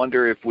 I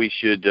wonder if we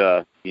should,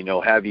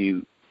 have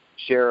you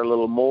share a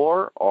little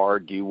more, or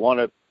do you want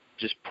to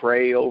just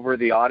pray over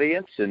the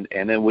audience, and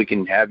then we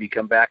can have you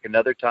come back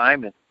another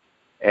time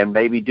and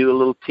maybe do a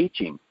little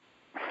teaching?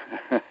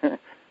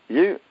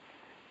 You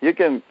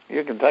can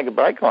take a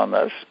break on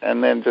this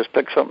and then just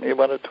pick something you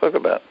want to talk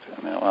about.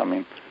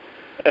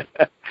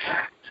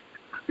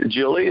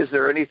 Julie, is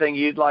there anything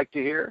you'd like to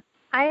hear?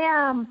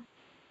 I'm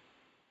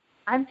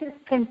just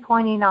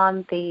pinpointing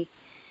on the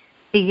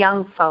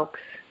young folks.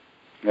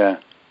 Yeah.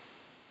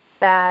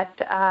 That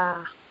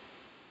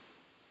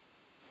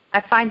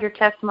I find your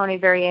testimony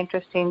very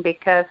interesting,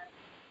 because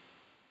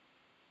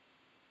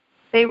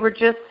they were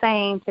just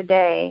saying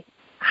today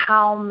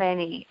how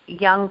many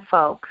young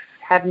folks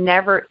have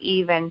never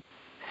even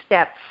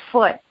stepped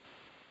foot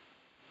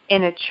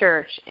in a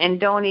church and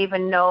don't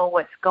even know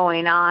what's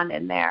going on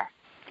in there.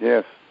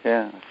 Yes,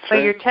 yeah.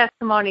 But your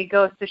testimony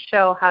goes to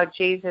show how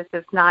Jesus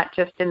is not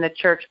just in the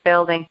church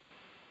building.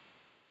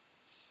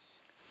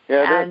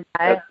 Yeah,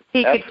 and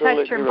He could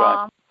touch your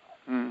right.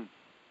 mom,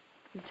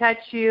 touch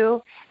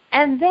you.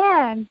 And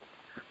then,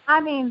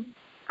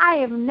 I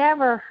have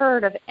never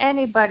heard of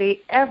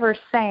anybody ever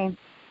saying,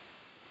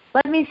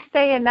 let me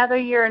stay another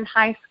year in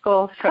high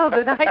school so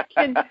that I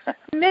can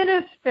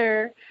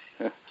minister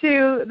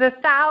to the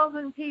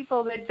 1,000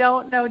 people that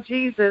don't know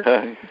Jesus,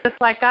 just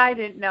like I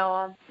didn't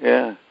know Him.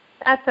 Yeah.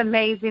 That's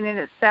amazing in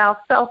itself.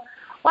 So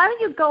why don't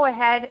you go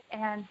ahead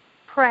and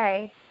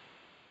pray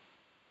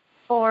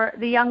for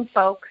the young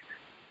folks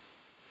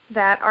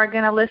that are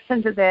going to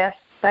listen to this,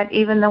 but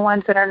even the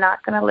ones that are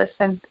not going to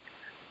listen,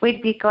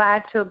 we'd be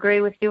glad to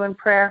agree with you in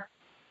prayer.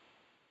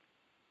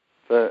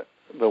 The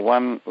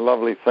one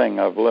lovely thing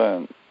I've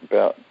learned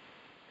about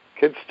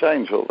kids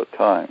change all the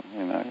time,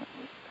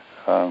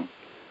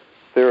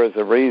 there is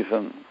a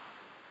reason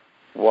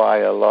why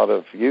a lot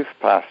of youth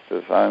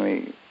pastors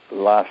only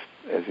last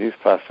as youth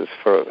pastors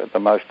for at the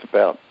most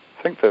about,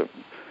 I think the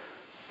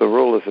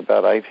rule is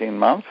about 18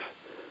 months.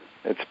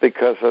 It's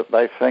because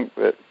they think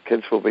that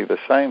kids will be the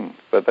same,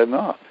 but they're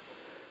not.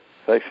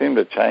 They seem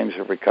to change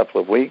every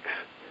couple of weeks,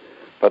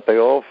 but they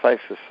all face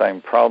the same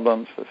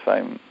problems, the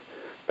same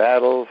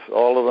battles.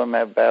 All of them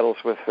have battles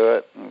with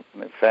hurt and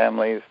their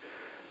families,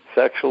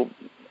 sexual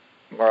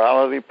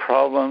morality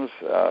problems.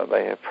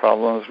 They have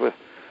problems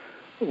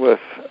with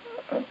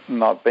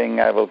not being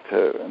able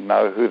to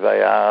know who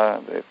they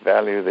are, their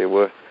value, their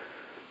worth.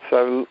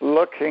 So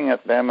looking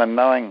at them and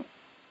knowing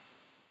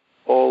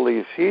all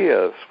these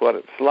years what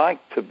it's like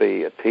to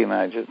be a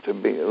teenager, to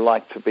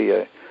be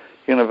a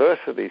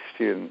university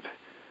student,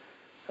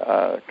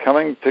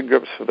 coming to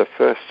grips for the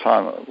first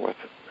time with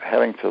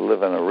having to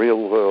live in a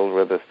real world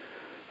where there's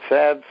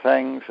sad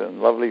things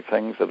and lovely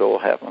things that all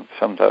happen,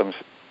 sometimes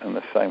in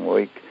the same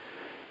week.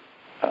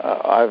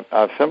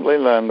 I've simply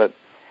learned that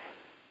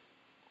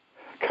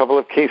a couple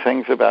of key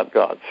things about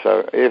God.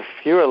 So if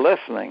you are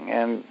listening,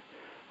 and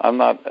I'm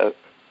not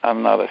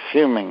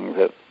assuming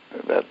that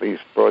that these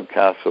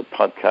broadcasts or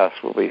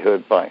podcasts will be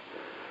heard by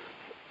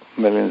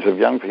millions of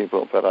young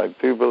people, but I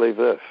do believe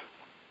this.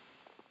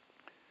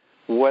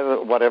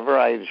 Whatever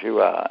age you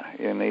are,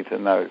 you need to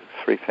know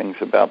three things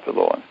about the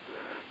Lord.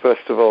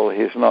 First of all,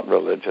 he's not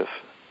religious.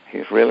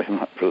 He's really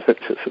not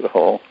religious at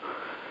all.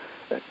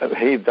 There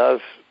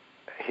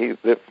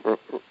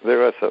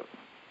is a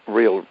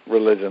real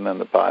religion in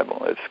the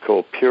Bible. It's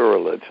called pure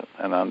religion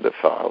and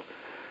undefiled.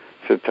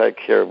 To take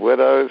care of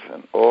widows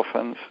and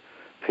orphans,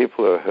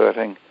 people who are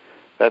hurting.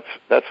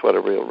 That's what a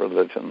real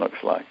religion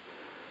looks like.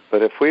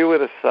 But if we were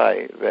to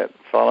say that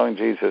following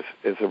Jesus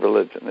is a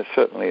religion, it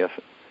certainly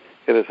isn't.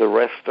 It is a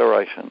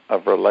restoration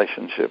of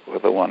relationship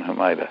with the one who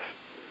made us.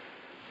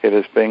 It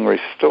is being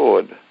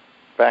restored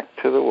back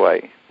to the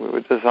way we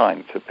were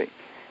designed to be.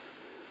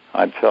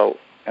 I tell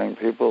young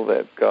people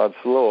that God's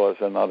laws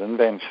are not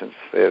inventions.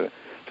 They're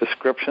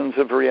descriptions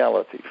of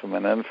reality from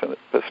an infinite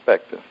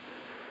perspective.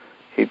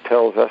 He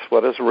tells us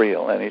what is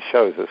real, and he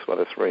shows us what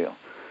is real.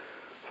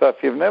 So if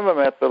you've never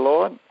met the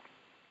Lord,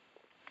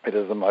 it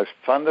is the most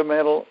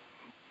fundamental,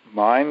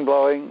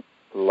 mind-blowing,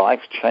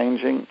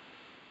 life-changing,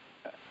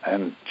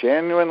 and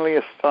genuinely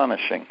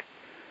astonishing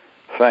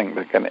thing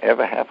that can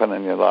ever happen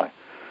in your life.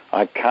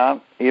 I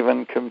can't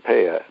even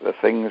compare the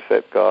things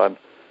that God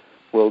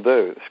will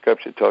do. The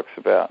Scripture talks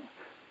about,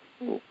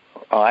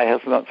 eye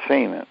has not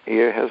seen it,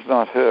 ear has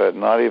not heard,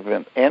 not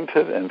even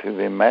entered into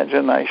the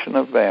imagination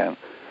of man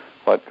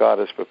what God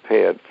has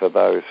prepared for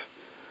those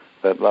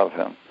that love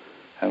him.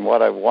 And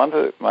what I want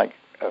to make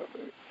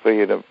for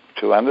you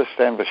to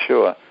understand for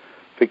sure,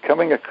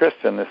 becoming a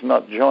Christian is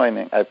not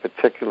joining a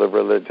particular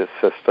religious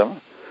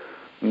system,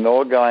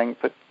 nor going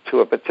to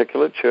a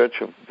particular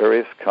church of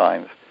various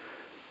kinds.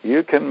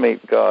 You can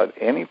meet God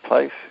any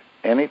place,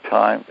 any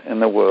time in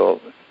the world.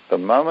 The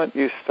moment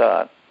you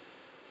start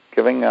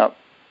giving up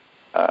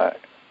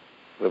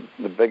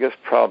the biggest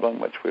problem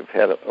which we've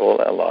had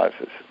all our lives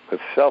is with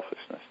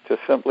selfishness,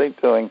 just simply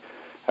doing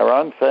our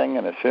own thing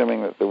and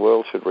assuming that the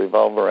world should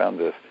revolve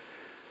around us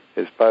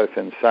is both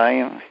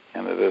insane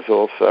and it is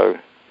also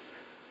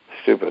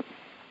stupid.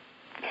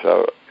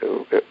 So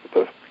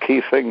the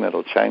key thing that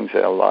will change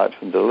our lives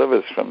and deliver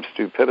us from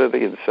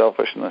stupidity and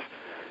selfishness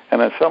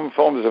and in some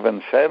forms of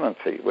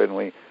insanity when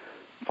we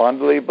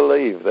fondly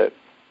believe that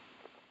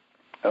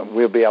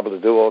we'll be able to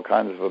do all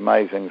kinds of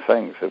amazing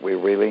things that we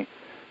really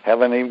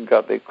haven't even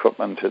got the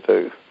equipment to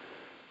do,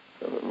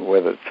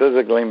 whether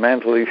physically,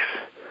 mentally,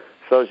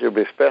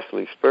 socially,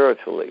 especially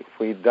spiritually.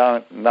 We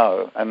don't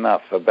know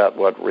enough about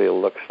what real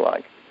looks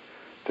like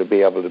to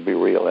be able to be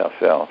real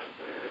ourselves.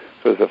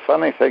 So it's a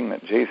funny thing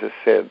that Jesus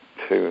said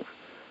to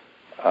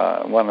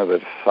one of the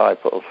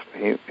disciples.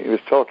 He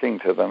was talking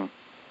to them,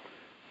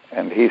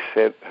 and he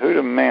said, "Who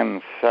do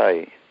men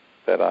say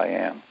that I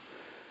am?"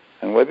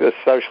 And with the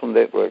social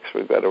networks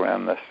we've got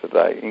around this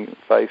today, you can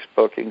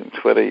Facebook, you can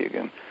Twitter, you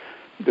can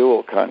do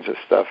all kinds of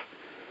stuff.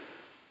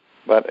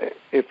 But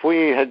if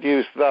we had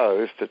used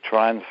those to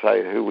try and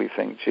say who we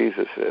think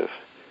Jesus is,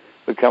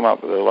 we'd come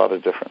up with a lot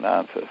of different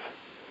answers.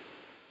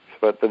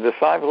 But the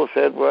disciples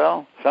said,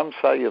 well, some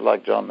say you're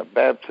like John the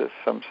Baptist,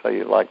 some say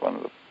you're like one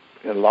of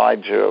the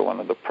Elijah or one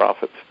of the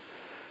prophets.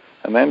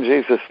 And then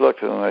Jesus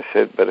looked at them and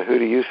said, but who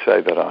do you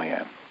say that I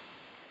am?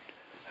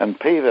 And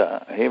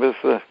Peter, he was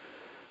the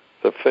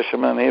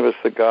fisherman, he was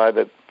the guy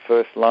that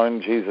first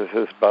loaned Jesus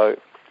his boat.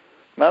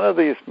 None of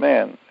these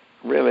men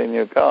really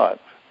knew God,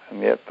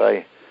 and yet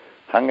they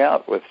hung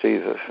out with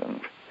Jesus,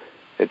 and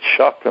it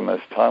shocked them as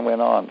time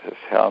went on just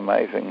how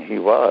amazing he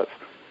was.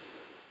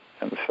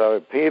 And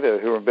so Peter,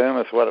 who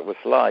remembers what it was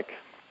like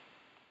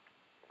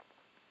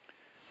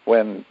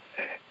when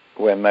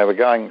they were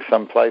going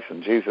someplace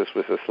and Jesus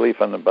was asleep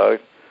on the boat,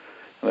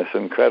 and this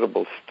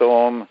incredible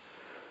storm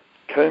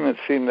came, it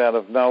seemed, out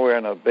of nowhere,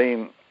 and I've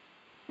been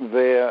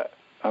there,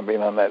 I've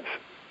been on that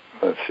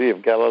Sea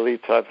of Galilee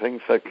type thing,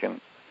 so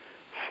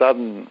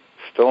sudden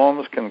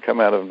storms can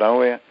come out of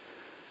nowhere,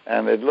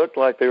 and it looked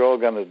like they were all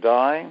going to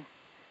die,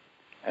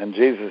 and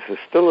Jesus is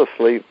still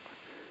asleep,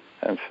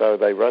 and so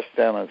they rush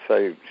down and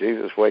say,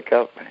 Jesus, wake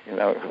up,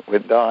 we're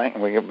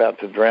dying, we're about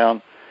to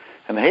drown.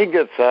 And he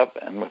gets up,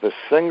 and with a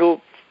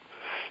single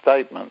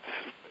statement,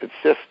 it's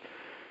just,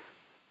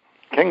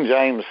 King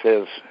James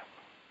says,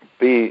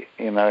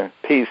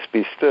 peace,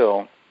 be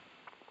still.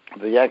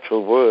 The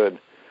actual word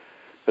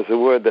is a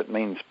word that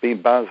means be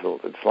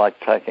muzzled. It's like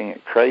taking a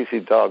crazy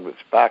dog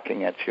that's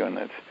barking at you and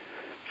it's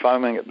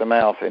foaming at the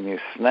mouth, and you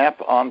snap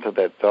onto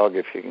that dog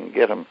if you can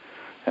get him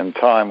in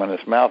time when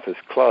his mouth is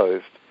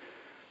closed.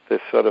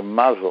 This sort of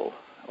muzzle,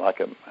 like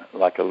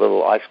a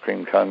little ice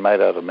cream cone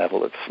made out of metal,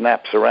 that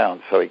snaps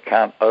around so he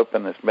can't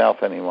open his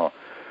mouth anymore.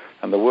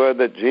 And the word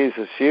that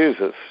Jesus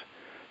uses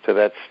to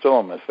that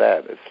storm is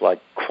that. It's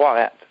like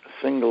quiet,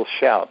 a single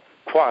shout,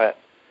 quiet.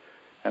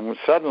 And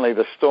suddenly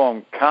the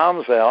storm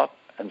calms out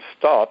and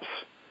stops,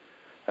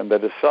 and the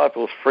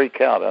disciples freak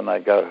out and they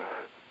go,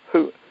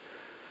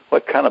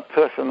 what kind of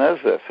person is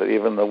this that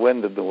even the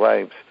wind and the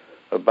waves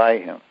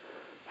obey him?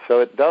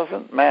 So it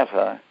doesn't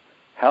matter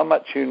how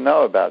much you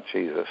know about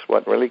Jesus.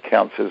 What really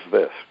counts is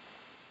this.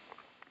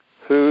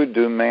 Who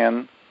do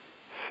men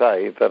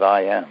say that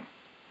I am?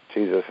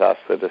 Jesus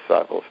asked the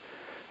disciples.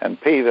 And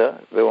Peter,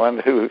 the one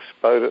who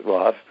spoke it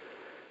was,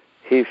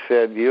 he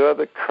said, you are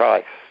the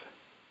Christ,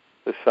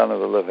 the Son of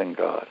the living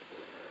God.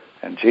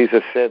 And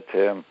Jesus said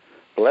to him,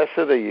 blessed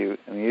are you,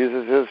 and he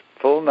uses his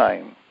full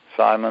name,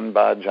 Simon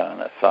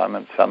Bar-Jonah,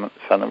 Simon, son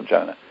of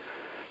Jonah.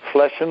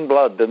 Flesh and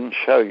blood didn't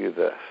show you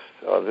this.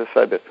 I'll just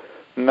say this.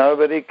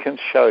 Nobody can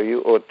show you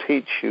or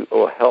teach you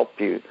or help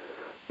you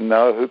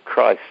know who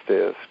Christ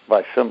is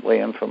by simply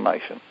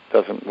information. It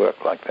doesn't work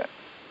like that.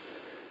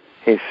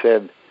 He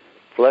said,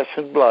 flesh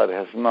and blood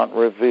has not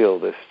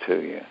revealed this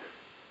to you.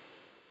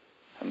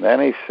 And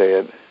then he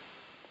said,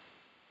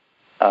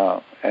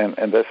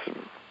 and this is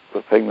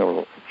the thing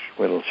that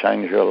will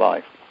change your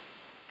life.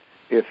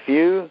 If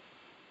the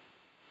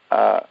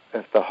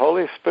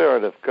Holy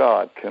Spirit of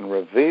God can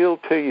reveal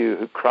to you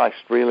who Christ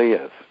really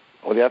is,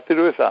 all you have to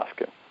do is ask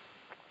him,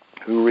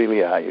 who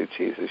really are you,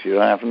 Jesus? You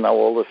don't have to know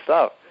all the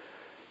stuff.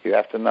 You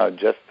have to know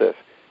just this.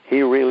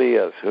 He really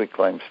is who he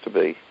claims to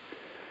be.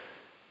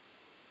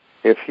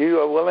 If you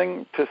are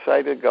willing to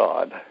say to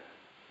God,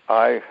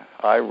 I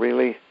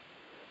really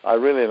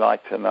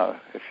like to know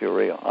if you're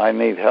real. I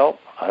need help.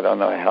 I don't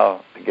know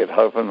how to get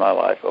hope in my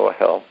life or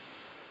help,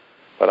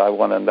 but I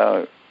want to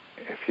know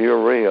if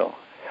you're real,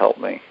 help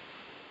me.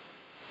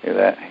 You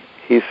know,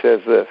 he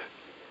says this.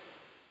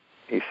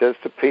 He says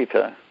to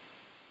Peter,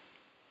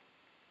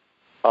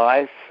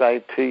 I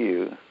say to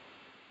you,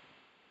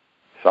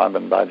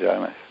 Simon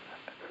Bar-Jonah,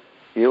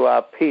 you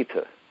are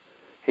Peter.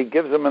 He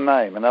gives him a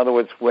name. In other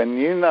words, when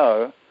you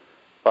know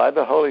by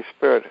the Holy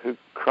Spirit who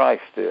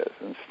Christ is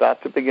and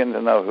start to begin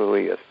to know who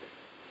he is,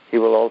 he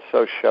will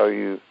also show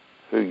you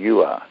who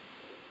you are.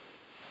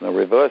 And the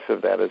reverse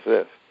of that is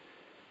this.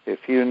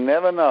 If you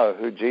never know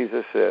who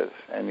Jesus is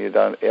and you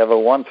don't ever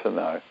want to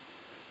know,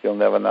 you'll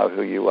never know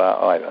who you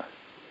are either.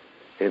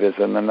 It is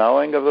in the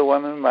knowing of the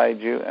one who made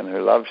you and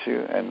who loves you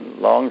and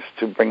longs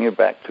to bring you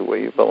back to where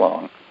you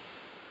belong.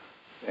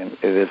 And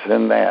it is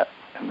in that,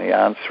 in the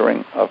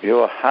answering of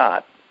your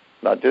heart,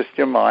 not just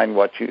your mind,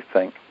 what you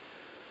think,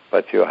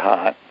 but your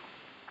heart.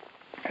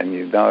 And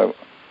you know,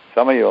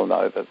 some of you will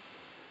know that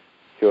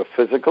your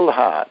physical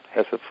heart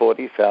has a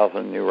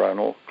 40,000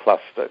 neuronal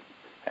cluster,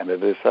 and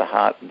it is the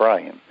heart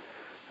brain.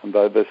 And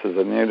though this is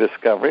a new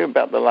discovery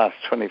about the last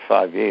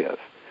 25 years,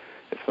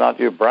 it's not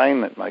your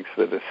brain that makes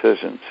the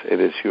decisions. It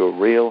is your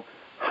real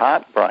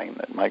heart brain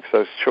that makes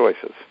those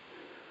choices.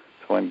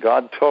 So when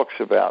God talks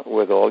about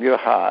with all your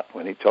heart,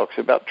 when he talks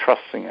about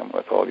trusting him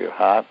with all your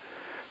heart,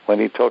 when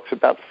he talks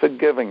about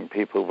forgiving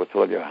people with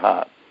all your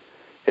heart,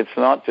 it's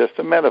not just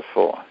a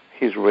metaphor.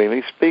 He's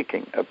really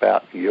speaking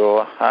about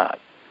your heart.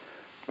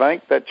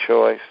 Make that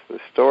choice. The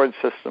storage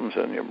systems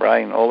in your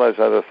brain, all those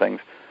other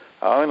things,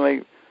 are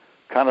only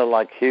kind of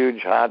like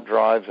huge hard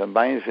drives,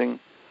 amazing,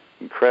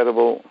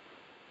 incredible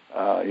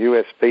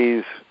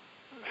USBs,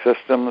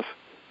 systems,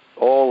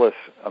 all this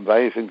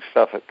amazing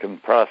stuff it can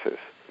process.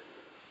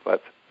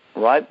 But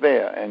right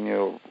there in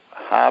your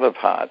heart of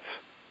hearts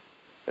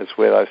is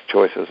where those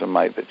choices are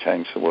made that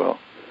change the world.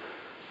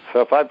 So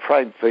if I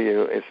prayed for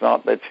you, it's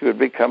not that you would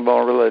become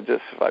more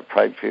religious. If I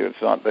prayed for you,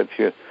 it's not that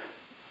you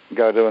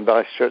go to a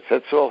nice church.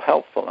 That's all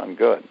helpful and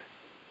good.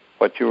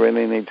 What you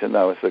really need to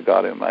know is the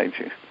God who made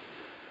you.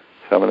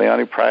 So the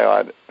only prayer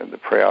I'd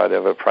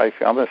ever pray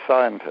for. I'm a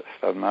scientist.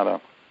 I'm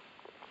not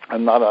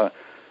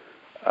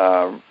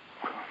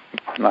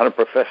a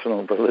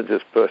professional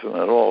religious person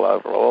at all.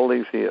 Over all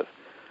these years,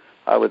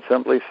 I would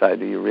simply say,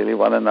 do you really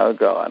want to know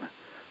God?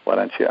 Why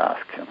don't you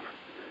ask him?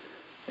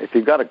 If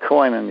you've got a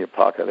coin in your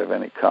pocket of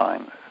any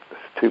kind,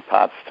 there's two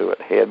parts to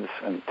it, heads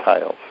and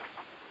tails.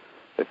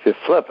 If you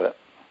flip it,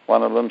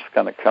 one of them's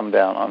going to come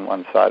down on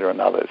one side or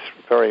another. It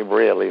very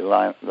rarely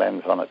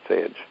lands on its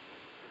edge.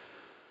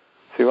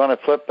 So you want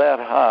to flip that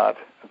heart,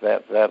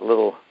 flip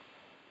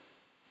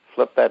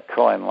that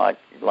coin like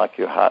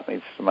your heart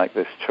needs to make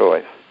this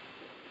choice.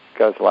 It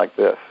goes like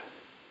this.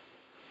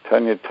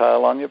 Turn your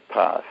tail on your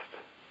past.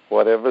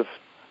 Whatever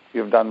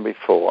you've done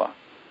before,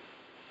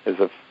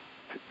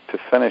 to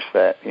finish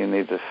that, you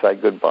need to say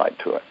goodbye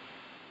to it.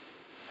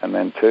 And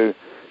then two,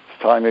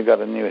 it's time you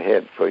got a new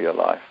head for your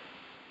life.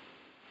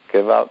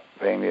 Give up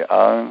being your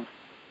own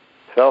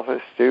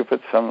selfish,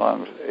 stupid,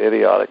 sometimes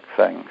idiotic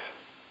things.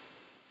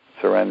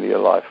 Surrender your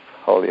life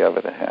wholly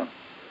over to him.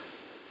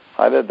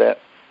 I did that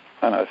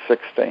when I was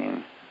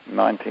 16,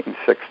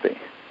 1960,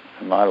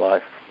 and my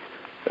life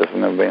has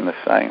never been the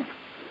same.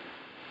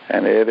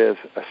 And it is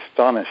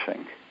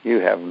astonishing. You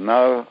have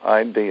no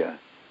idea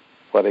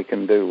what he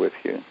can do with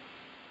you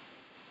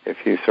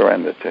if you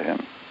surrender to him.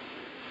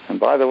 And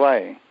by the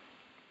way,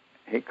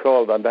 he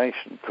called a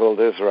nation called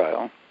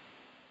Israel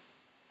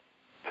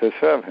to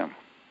serve him.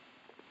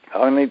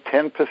 Only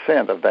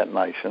 10% of that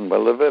nation were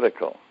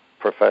Levitical,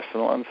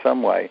 professional in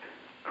some way,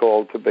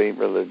 called to be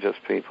religious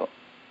people.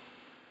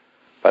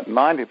 But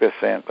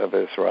 90% of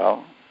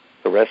Israel,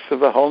 the rest of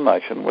the whole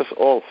nation, was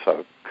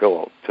also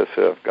called to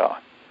serve God.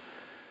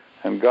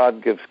 And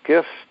God gives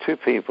gifts to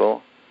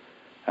people,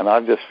 and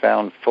I've just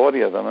found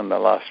 40 of them in the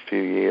last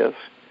few years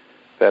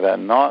that are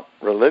not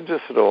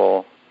religious at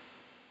all,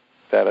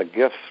 that are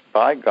gifts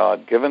by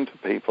God given to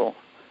people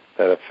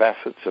that are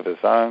facets of his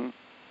own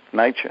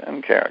nature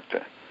and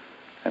character.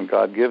 And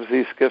God gives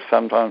these gifts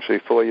sometimes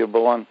before you're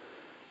born.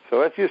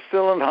 So if you're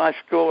still in high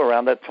school,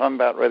 around that time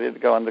about ready to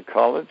go into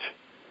college,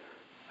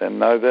 then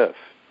know this.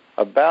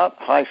 About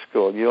high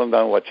school, you'll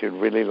know what you'd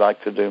really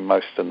like to do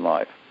most in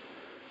life.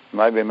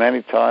 Maybe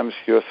many times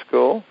your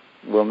school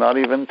will not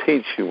even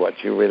teach you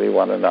what you really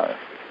want to know.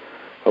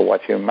 But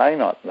what you may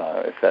not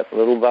know is that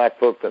little black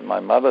book that my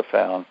mother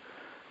found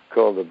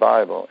called the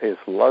Bible is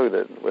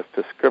loaded with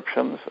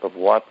descriptions of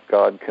what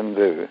God can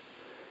do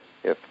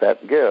if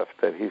that gift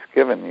that he's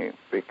given you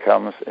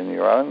becomes in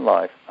your own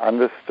life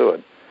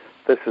understood.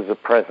 This is a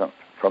present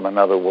from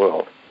another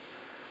world.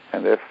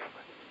 And if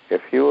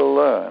you will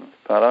learn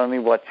not only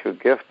what your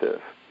gift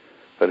is,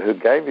 but who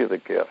gave you the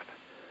gift,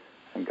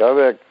 and go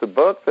back to the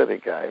book that he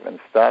gave and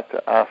start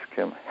to ask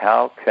him,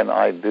 how can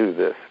I do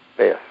this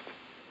best?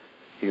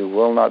 You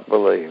will not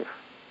believe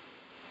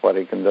what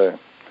he can do.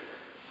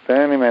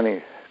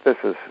 This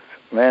is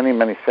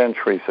many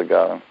centuries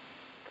ago,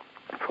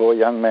 4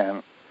 young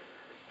men,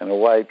 in a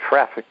way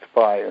trafficked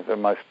by the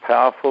most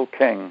powerful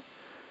king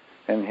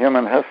in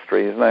human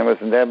history. His name was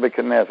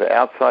Nebuchadnezzar,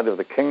 outside of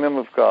the kingdom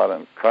of God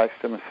and Christ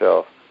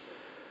himself.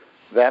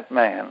 That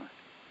man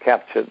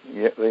captured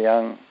the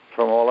young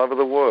from all over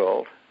the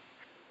world,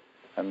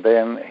 and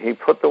then he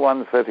put the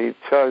ones that he'd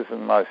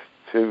chosen most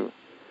to,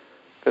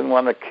 didn't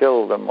want to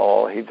kill them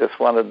all. He just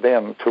wanted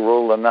them to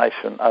rule the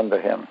nation under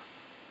him.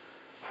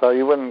 So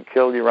you wouldn't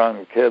kill your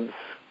own kids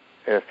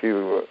if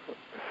you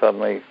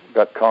suddenly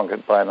got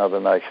conquered by another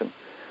nation.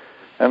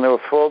 And there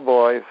were 4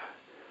 boys,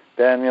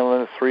 Daniel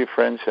and his 3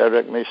 friends,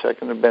 Shadrach, Meshach,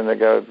 and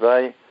Abednego.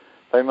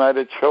 They made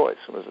a choice.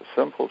 It was a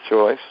simple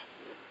choice.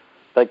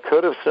 They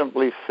could have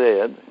simply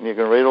said, and you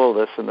can read all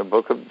this in the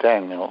book of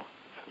Daniel,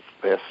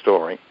 their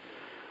story.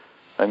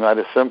 They made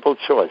a simple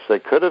choice. They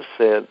could have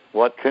said,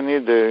 what can you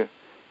do?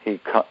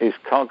 He's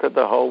conquered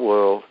the whole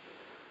world,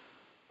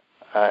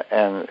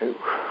 and,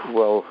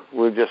 well,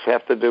 we'll just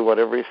have to do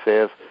whatever he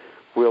says.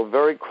 We'll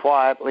very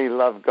quietly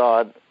love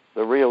God,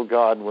 the real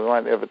God. We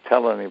won't ever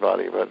tell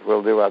anybody, but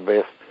we'll do our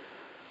best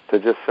to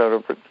just sort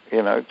of,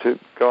 to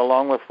go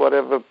along with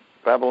whatever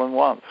Babylon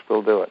wants.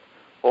 We'll do it.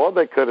 Or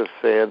they could have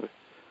said,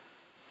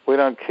 we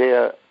don't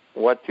care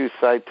what you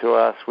say to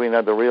us. We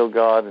know the real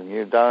God and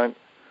you don't.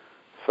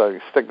 So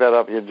you stick that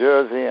up your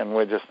jersey and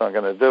we're just not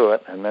going to do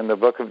it. And then the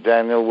book of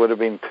Daniel would have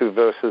been 2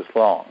 verses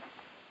long.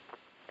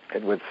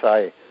 It would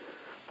say,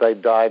 they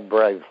died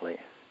bravely.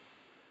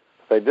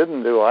 They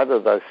didn't do either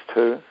of those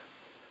 2.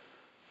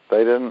 They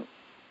didn't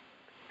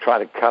try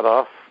to cut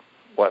off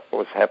what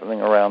was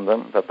happening around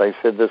them, but they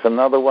said there's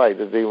another way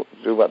to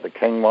do what the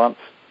king wants.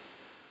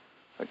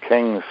 The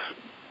king's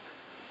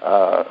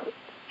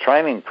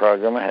training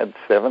program had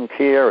 7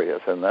 key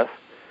areas in this.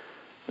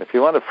 If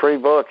you want a free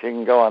book, you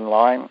can go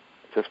online.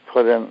 Just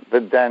put in the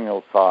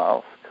Daniel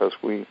Files, because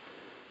we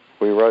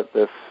wrote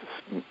this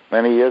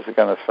many years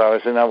ago, and as far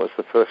as you know, it was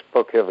the first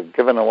book ever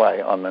given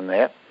away on the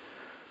net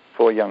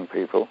for young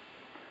people.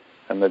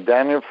 And the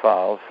Daniel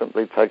Files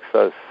simply takes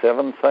those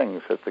 7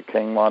 things that the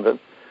king wanted: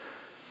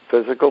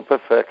 physical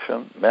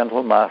perfection,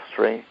 mental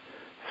mastery,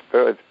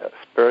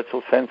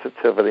 spiritual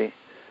sensitivity,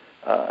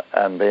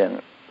 and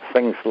then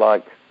things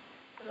like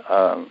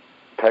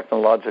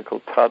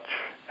technological touch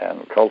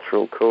and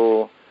cultural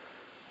cool,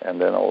 and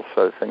then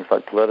also things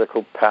like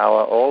political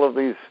power, all of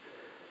these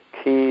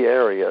key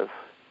areas.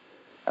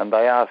 And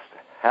they asked,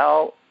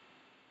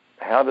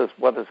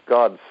 what does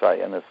God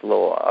say in his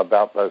law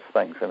about those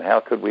things, and how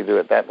could we do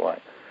it that way?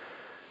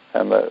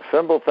 And the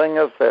simple thing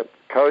is that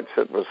coach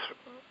that was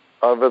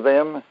over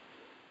them,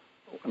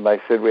 they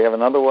said, we have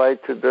another way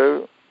to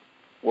do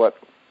what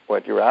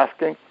you're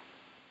asking.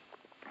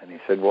 And he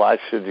said, why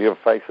should your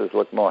faces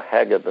look more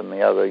haggard than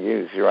the other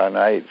youths your own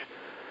age?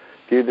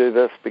 Do you do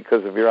this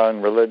because of your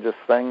own religious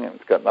thing?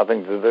 It's got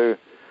nothing to do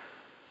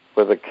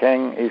with the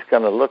king. He's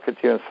going to look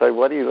at you and say,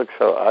 why do you look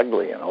so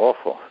ugly and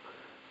awful?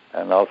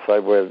 And I'll say,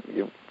 well,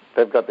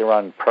 they've got their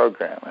own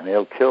program, and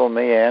he'll kill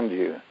me and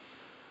you.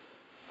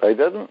 They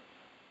didn't.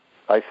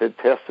 They said,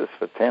 test us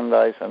for 10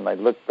 days, and they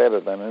look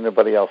better than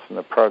anybody else in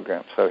the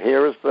program. So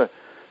here is the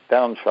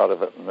downshot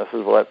of it, and this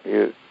is what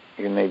you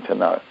need to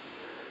know.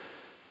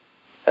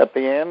 At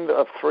the end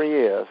of 3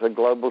 years, a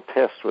global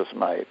test was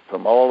made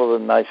from all of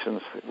the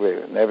nations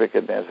where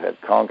Nebuchadnezzar had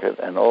conquered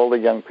and all the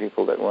young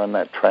people that were in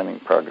that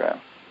training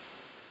program.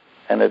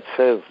 And it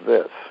says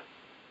this,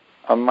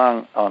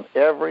 on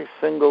every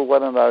single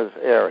one of those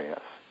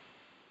areas,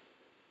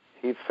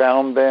 he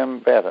found them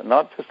better,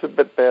 not just a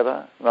bit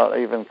better, not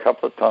even a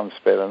couple of times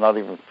better, not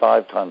even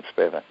 5 times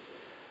better.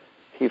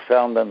 He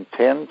found them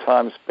 10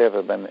 times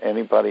better than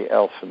anybody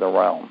else in the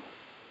realm.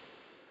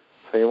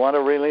 So you want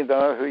to really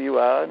know who you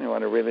are, and you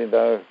want to really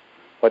know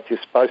what you're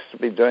supposed to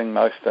be doing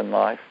most in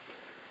life,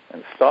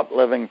 and stop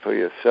living for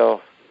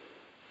yourself.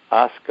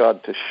 Ask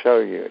God to show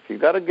you. If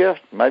you've got a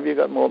gift, maybe you've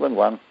got more than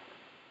one.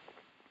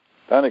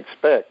 Don't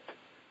expect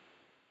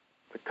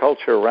the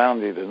culture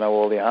around you to know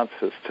all the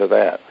answers to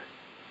that.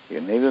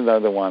 You need to know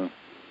the one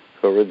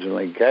who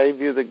originally gave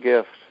you the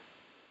gift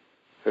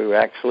who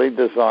actually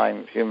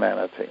designed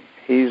humanity.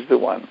 He's the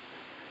one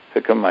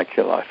who can make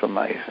your life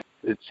amazing.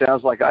 It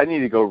sounds like I need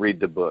to go read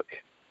the book.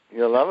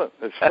 You'll love it.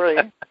 It's free.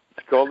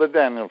 It's called The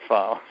Daniel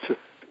Files.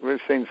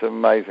 We've seen some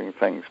amazing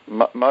things.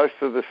 Most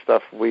of the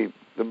stuff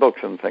the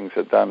books and things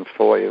are done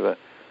for you. The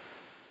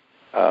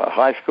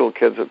high school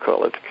kids or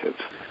college kids.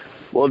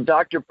 Well,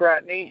 Dr.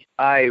 Pratney,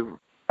 I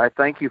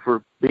thank you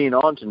for being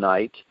on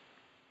tonight.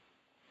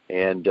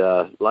 And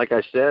like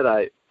I said,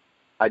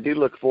 I do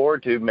look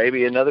forward to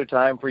maybe another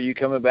time for you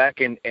coming back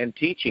and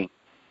teaching.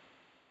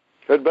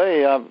 Could be.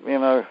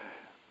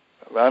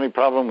 The only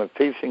problem with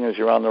teaching is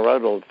you're on the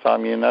road all the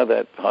time. You know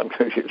that time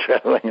because you're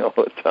traveling all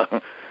the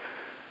time.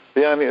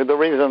 The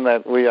reason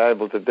that we are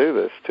able to do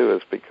this, too,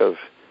 is because,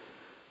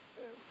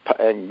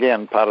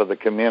 again, part of the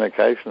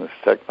communications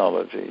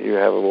technology, you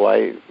have a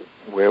way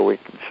where we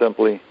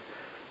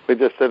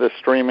just did a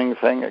streaming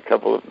thing a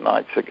couple of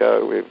nights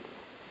ago.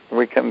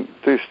 We can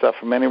do stuff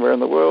from anywhere in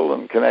the world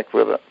and connect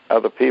with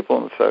other people,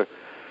 and so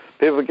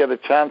people get a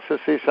chance to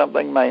see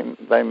something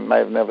they may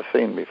have never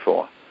seen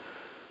before.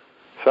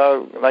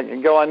 So they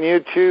can go on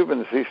YouTube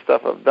and see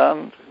stuff I've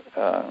done.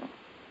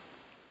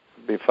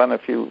 It'd be fun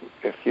if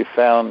you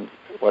found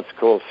what's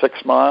called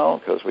 6 Mile,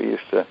 because we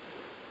used to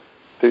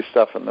do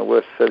stuff in the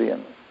worst city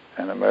in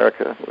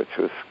America, which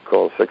was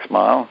called 6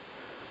 Mile.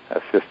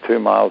 That's just 2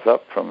 miles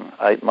up from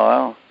 8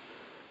 Mile.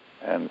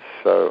 And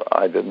so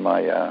I did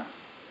my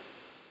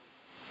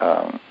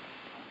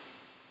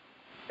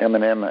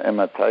Eminem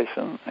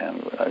imitation,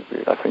 and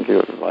I think you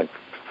would like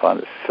to find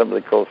it simply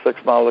called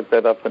 6 Mile. Look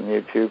that up on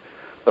YouTube.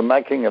 The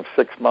making of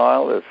 6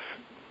 Mile is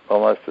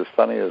almost as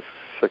funny as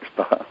 6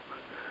 Mile.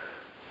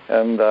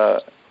 And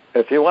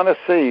if you want to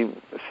see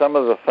some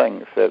of the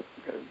things that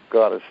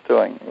God is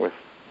doing with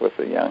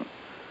the young,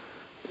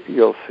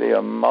 you'll see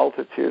a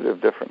multitude of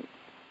different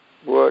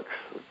works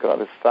that God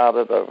has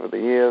started over the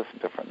years,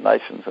 different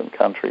nations and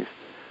countries.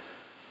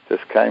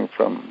 Just came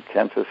from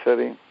Kansas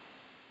City,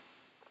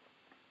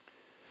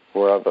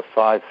 where over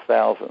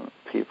 5,000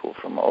 people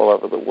from all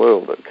over the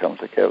world have come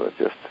together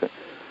just to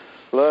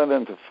learn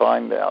and to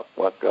find out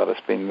what God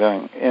has been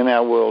doing in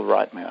our world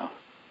right now.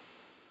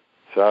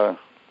 So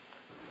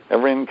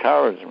every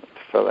encouragement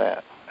for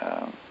that.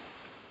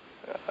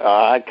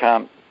 I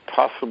can't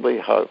possibly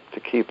hope to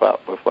keep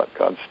up with what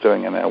God's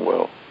doing in our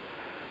world.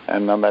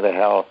 And no matter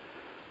how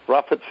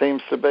rough it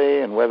seems to be,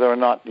 and whether or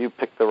not you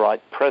pick the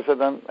right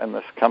president in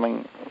this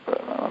coming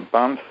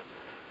month,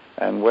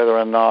 and whether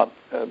or not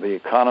the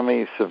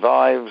economy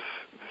survives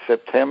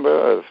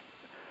September,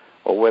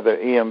 or whether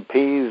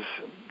EMPs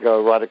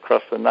go right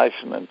across the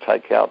nation and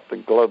take out the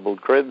global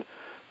grid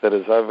that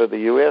is over the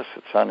U.S.,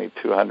 it's only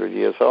 200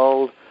 years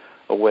old,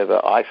 or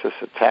whether ISIS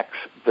attacks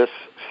this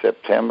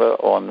September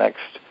or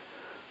next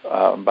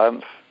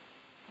month,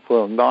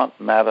 will not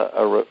matter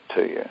a rip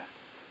to you.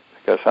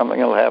 Because something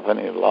will happen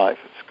in your life.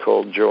 It's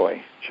called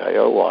joy,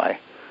 J-O-Y,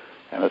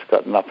 and it's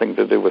got nothing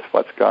to do with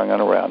what's going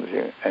on around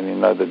you. And you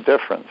know the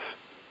difference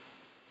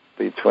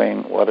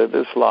between what it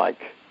is like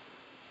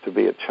to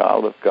be a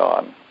child of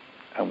God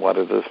and what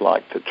it is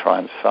like to try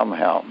and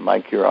somehow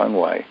make your own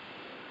way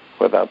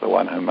without the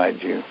one who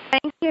made you.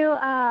 Thank you,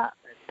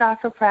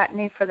 Dr.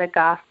 Pratney, for the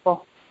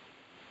gospel.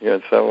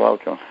 You're so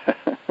welcome.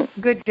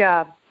 Good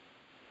job.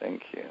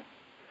 Thank you.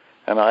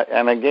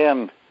 And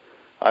again,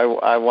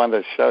 I want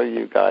to show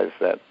you guys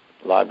that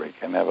library. You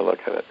can have a look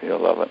at it.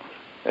 You'll love it.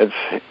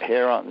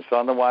 It's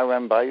on the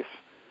YWAM base.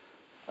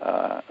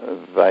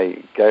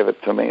 They gave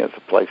it to me as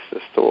a place to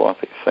store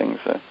these things.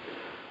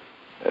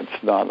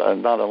 It's not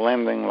a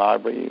lending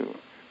library.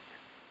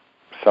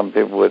 Some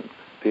people would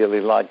dearly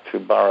like to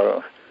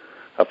borrow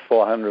a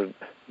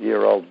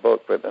 400-year-old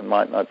book, but it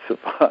might not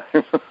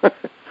survive.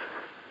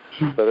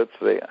 But it's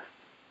there.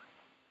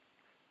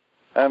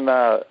 And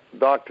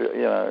doctor,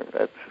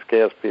 it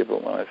scares people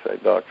when I say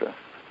doctor.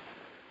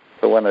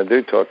 But when I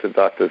do talk to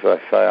doctors,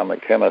 I say I'm a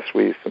chemist.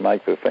 We used to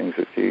make the things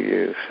that you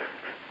use.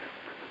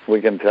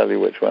 We can tell you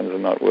which ones are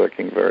not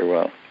working very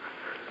well.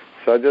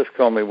 So just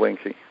call me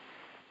Winky.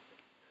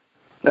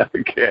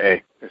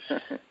 Okay.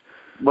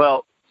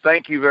 Well,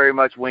 thank you very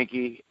much,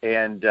 Winky.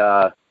 And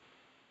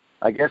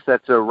I guess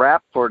that's a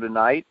wrap for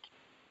tonight.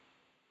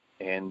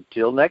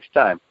 Until next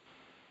time.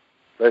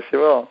 Bless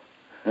you all.